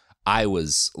 because I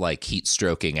was like heat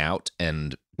stroking out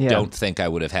and don't think I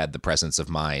would have had the presence of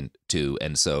mind to.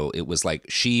 And so it was like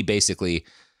she basically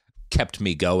kept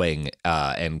me going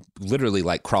and literally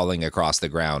like crawling across the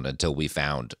ground until we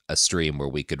found a stream where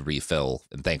we could refill.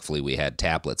 And thankfully we had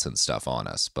tablets and stuff on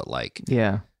us. But like,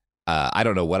 I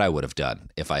don't know what I would have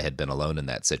done if I had been alone in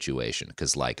that situation,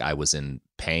 because like I was in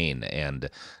pain, and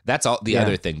that's all the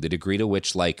other thing, the degree to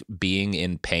which like being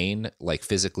in pain, like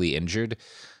physically injured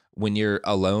when you're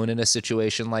alone in a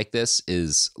situation like this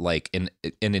is like an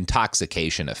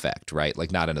intoxication effect, right?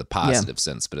 Like not in a positive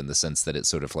sense, but in the sense that it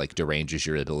sort of like deranges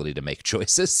your ability to make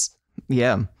choices.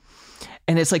 Yeah.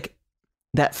 And it's like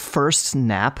that first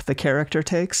nap the character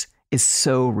takes is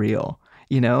so real,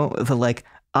 you know, the like,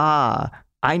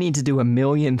 I need to do a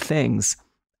million things.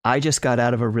 I just got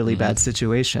out of a really bad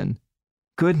situation.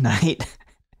 Good night.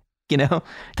 You know,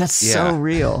 that's so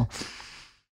real.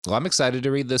 Well, I'm excited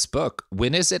to read this book.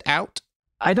 When is it out?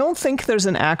 I don't think there's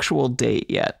an actual date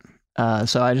yet.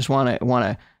 So I just want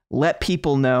to let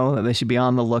people know that they should be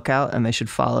on the lookout, and they should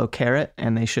follow Carrot,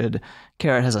 and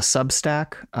Carrot has a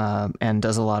Substack and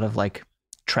does a lot of like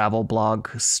travel blog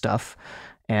stuff.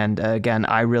 And again,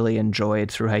 I really enjoyed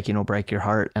Through Hiking Will Break Your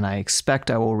Heart, and I expect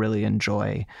I will really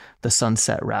enjoy The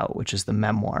Sunset Route, which is the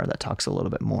memoir that talks a little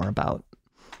bit more about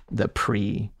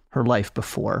her life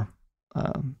before,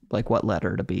 like what led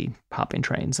her to be hopping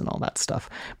trains and all that stuff.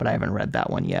 But I haven't read that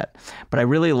one yet. But I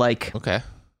really like. Okay.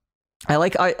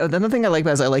 Another thing I like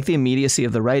about it is I like the immediacy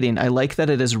of the writing. I like that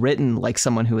it is written like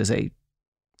someone who is a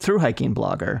through hiking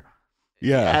blogger.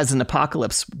 Yeah. As an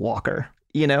apocalypse walker,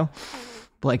 you know,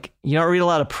 like you don't read a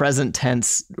lot of present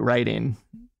tense writing.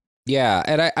 Yeah.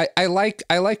 And I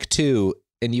like too,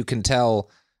 and you can tell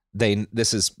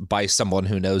this is by someone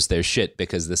who knows their shit,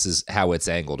 because this is how it's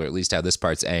angled, or at least how this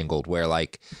part's angled, where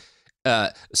like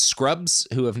scrubs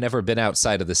who have never been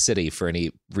outside of the city for any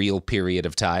real period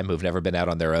of time, who've never been out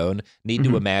on their own, need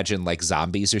to imagine like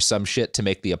zombies or some shit to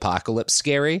make the apocalypse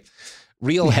scary.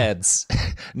 Real heads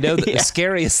know that the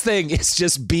scariest thing is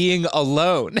just being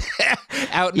alone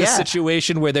out in a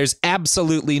situation where there's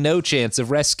absolutely no chance of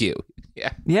rescue.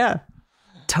 Yeah,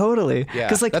 totally. Yeah,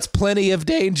 'cause like that's plenty of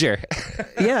danger.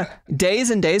 Yeah, days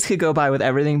and days could go by with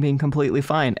everything being completely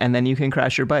fine, and then you can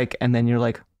crash your bike, and then you're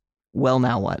like, well,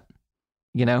 now what?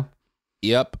 You know?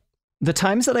 Yep. The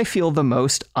times that I feel the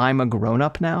most I'm a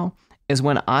grown-up now is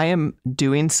when I am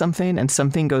doing something and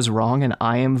something goes wrong and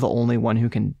I am the only one who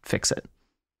can fix it.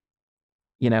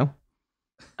 You know?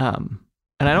 And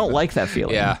I don't like that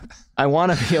feeling. Yeah. I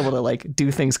want to be able to like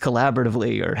do things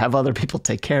collaboratively or have other people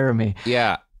take care of me.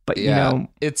 Yeah. But you know,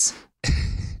 it's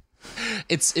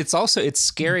also, it's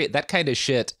scary. That kind of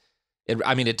shit.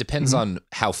 It depends on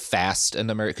how fast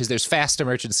because there's fast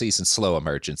emergencies and slow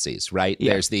emergencies, right?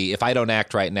 Yeah. There's if I don't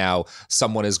act right now,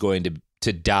 someone is going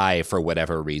to die for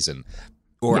whatever reason,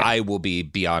 or I will be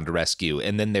beyond rescue.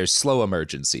 And then there's slow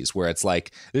emergencies where it's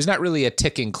like, there's not really a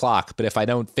ticking clock, but if I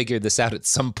don't figure this out at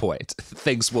some point,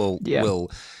 things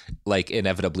will like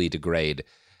inevitably degrade.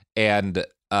 And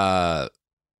the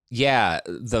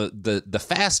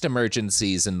fast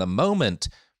emergencies in the moment,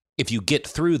 if you get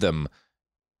through them,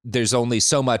 there's only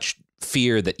so much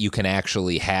fear that you can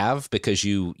actually have, because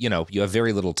you have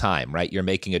very little time, right? You're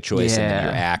making a choice and then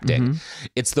you're acting.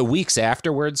 It's the weeks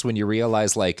afterwards when you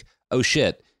realize like, oh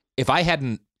shit, if I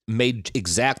hadn't made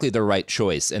exactly the right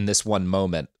choice in this one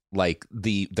moment, like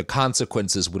the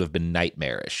consequences would have been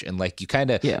nightmarish. And like you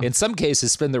kind of, in some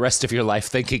cases, spend the rest of your life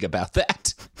thinking about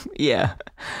that. Yeah.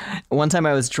 One time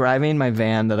I was driving my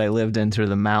van that I lived in through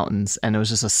the mountains, and it was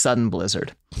just a sudden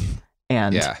blizzard.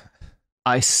 And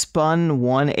I spun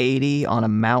 180 on a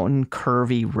mountain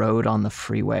curvy road on the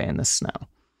freeway in the snow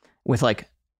with like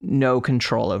no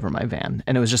control over my van.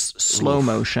 And it was just slow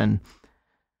motion.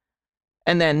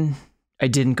 And then I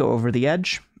didn't go over the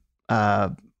edge. I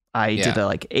did a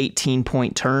like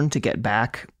 18-point turn to get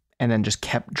back, and then just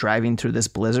kept driving through this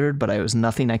blizzard. But it was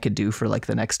nothing I could do for like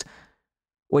the next,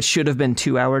 what should have been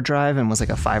 2-hour drive and was like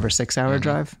a 5 or 6 hour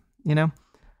drive, you know?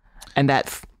 And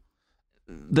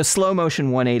the slow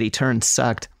motion 180 turn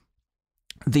sucked.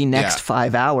 The next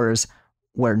 5 hours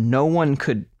where no one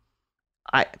could,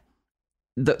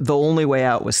 the only way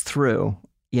out was through,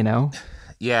 you know?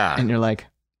 Yeah. And you're like,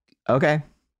 okay,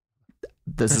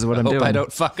 this is what I'm doing. I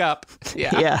don't fuck up.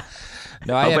 Yeah. Yeah.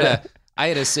 No, I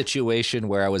had a situation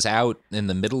where I was out in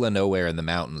the middle of nowhere in the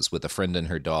mountains with a friend and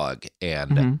her dog,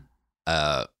 and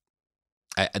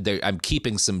I'm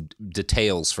keeping some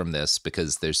details from this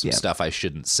because there's some stuff I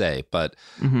shouldn't say, but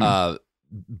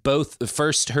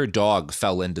first her dog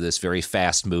fell into this very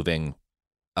fast moving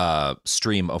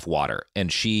stream of water,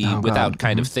 and she, without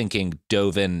kind of thinking,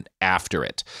 dove in after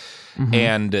it,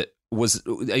 and was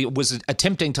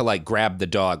attempting to like grab the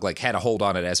dog, like had a hold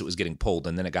on it as it was getting pulled,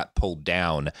 and then it got pulled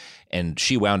down, and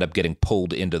she wound up getting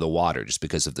pulled into the water just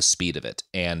because of the speed of it,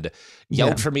 and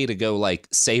yelled for me to go like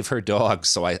save her dog.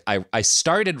 So I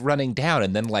started running down,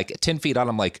 and then like 10 feet on,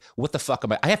 I'm like, what the fuck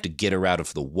am I have to get her out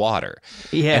of the water.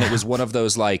 And it was one of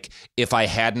those, like, if I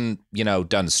hadn't,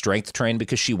 done strength train,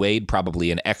 because she weighed probably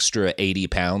an extra 80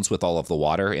 pounds with all of the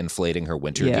water inflating her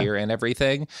winter gear and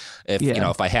everything.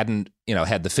 If I hadn't,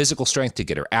 had the physical strength to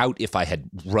get her out, if I had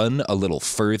run a little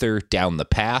further down the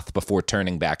path before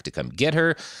turning back to come get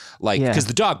her, because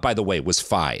the dog, by the way, was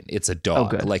fine. It's a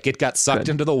dog. Like, it got sucked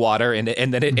into the water, and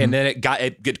then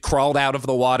it crawled out of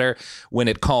the water when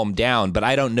it calmed down. But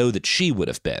I don't know that she would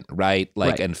have been, right.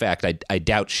 In fact, I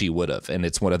doubt she would have. And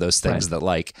it's one of those things that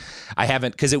like I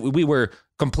haven't, because we were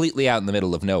completely out in the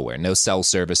middle of nowhere, no cell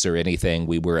service or anything.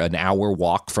 We were an hour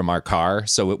walk from our car,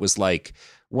 so it was like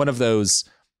one of those.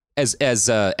 As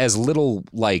little,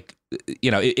 like,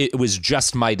 it was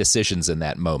just my decisions in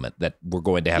that moment that were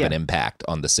going to have an impact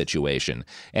on the situation.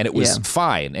 And it was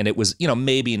fine. And it was,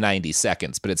 maybe 90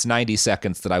 seconds, but it's 90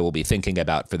 seconds that I will be thinking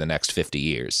about for the next 50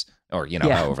 years. or,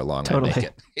 however long totally. I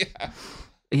make it.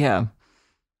 Yeah.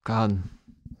 God.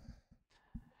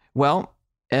 Well,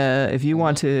 if you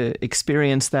want to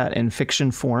experience that in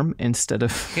fiction form instead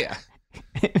of,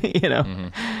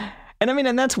 and I mean,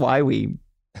 and that's why we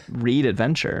read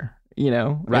adventure,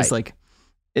 right.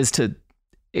 is to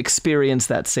experience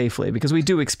that safely, because we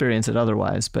do experience it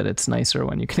otherwise, but it's nicer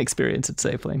when you can experience it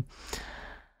safely.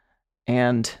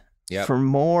 And for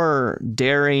more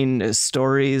daring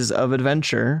stories of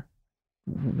adventure,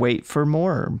 wait for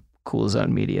more Cool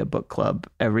Zone Media Book Club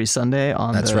every Sunday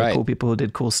on Cool People Who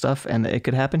Did Cool Stuff and the It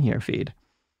Could Happen Here feed.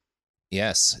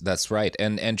 Yes, that's right.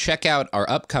 And check out our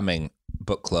upcoming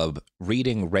book club,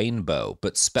 Reading Rainbow,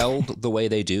 but spelled the way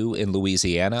they do in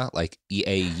Louisiana, like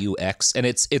EAUX. And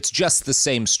it's just the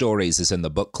same stories as in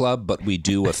the book club, but we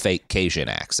do a fake Cajun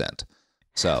accent.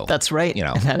 So that's right.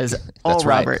 And that is all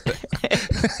Robert.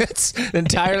 It's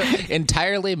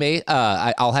entirely me.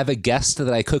 I'll have a guest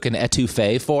that I cook an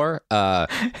etouffee for.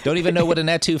 Don't even know what an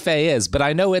etouffee is, but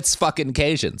I know it's fucking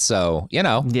Cajun. So,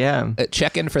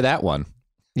 check in for that one.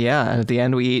 Yeah. And at the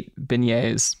end we eat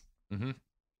beignets. Mm-hmm.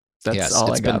 That's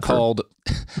all it's been called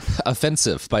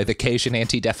offensive by the Cajun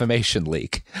Anti-Defamation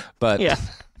League, but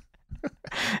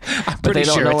I'm pretty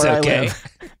sure it's okay.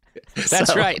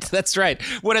 That's right.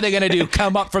 What are they going to do?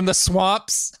 Come up from the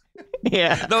swamps?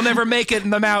 Yeah. They'll never make it in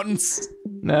the mountains.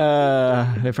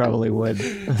 They probably would.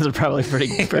 Those are probably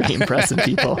pretty impressive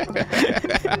people.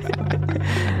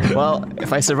 Well,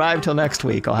 if I survive till next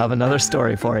week, I'll have another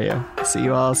story for you. See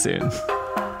you all soon.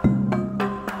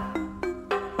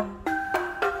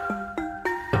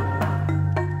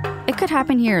 It Could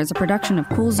Happen Here is a production of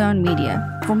Cool Zone Media.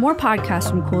 For more podcasts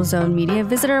from Cool Zone Media,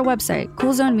 visit our website,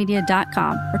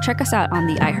 coolzonemedia.com, or check us out on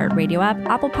the iHeartRadio app,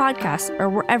 Apple Podcasts, or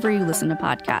wherever you listen to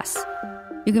podcasts.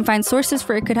 You can find sources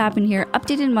for It Could Happen Here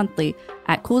updated monthly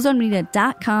at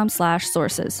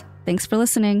coolzonemedia.com/sources. Thanks for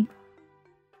listening.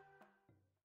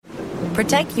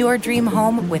 Protect your dream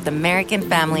home with American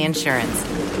Family Insurance.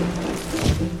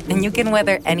 And you can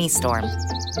weather any storm.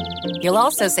 You'll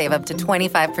also save up to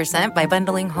 25% by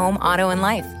bundling home, auto, and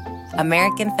life.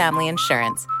 American Family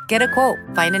Insurance. Get a quote.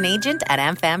 Find an agent at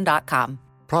amfam.com.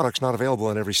 Products not available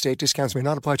in every state. Discounts may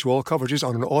not apply to all coverages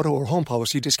on an auto or home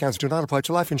policy. Discounts do not apply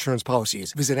to life insurance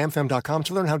policies. Visit amfam.com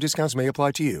to learn how discounts may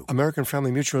apply to you. American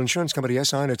Family Mutual Insurance Company,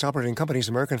 SI, and its operating companies,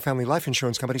 American Family Life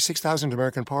Insurance Company, 6000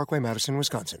 American Parkway, Madison,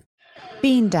 Wisconsin.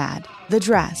 Bean Dad, The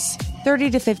Dress,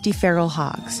 30 to 50 Feral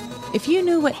Hogs. If you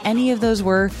knew what any of those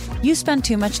were, you spend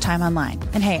too much time online.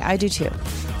 And hey, I do too.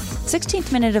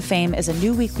 16th Minute of Fame is a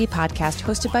new weekly podcast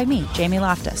hosted by me, Jamie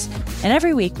Loftus. And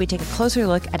every week we take a closer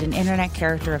look at an internet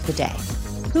character of the day.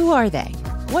 Who are they?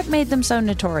 What made them so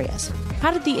notorious?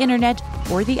 How did the internet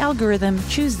or the algorithm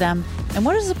choose them? And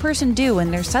what does a person do when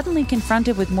they're suddenly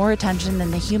confronted with more attention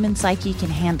than the human psyche can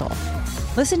handle?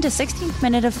 Listen to 16th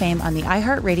Minute of Fame on the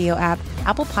iHeartRadio app,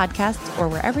 Apple Podcasts, or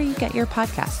wherever you get your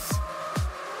podcasts.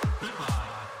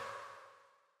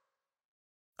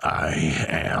 I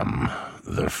am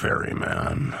the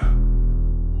ferryman.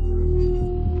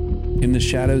 In the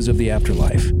shadows of the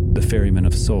afterlife, the ferryman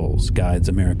of souls guides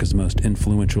America's most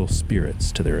influential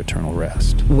spirits to their eternal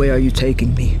rest. Where are you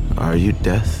taking me? Are you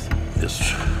death?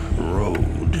 This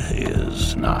road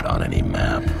is not on any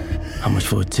map. How much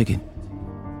for a ticket?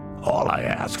 All I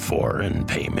ask for in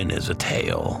payment is a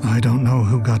tale. I don't know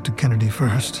who got to Kennedy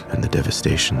first. And the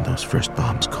devastation those first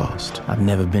bombs caused. I've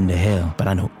never been to hell, but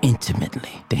I know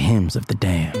intimately the hymns of the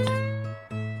damned.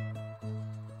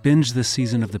 Binge this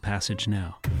season of The Passage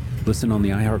now. Listen on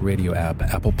the iHeartRadio app,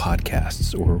 Apple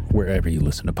Podcasts, or wherever you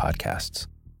listen to podcasts.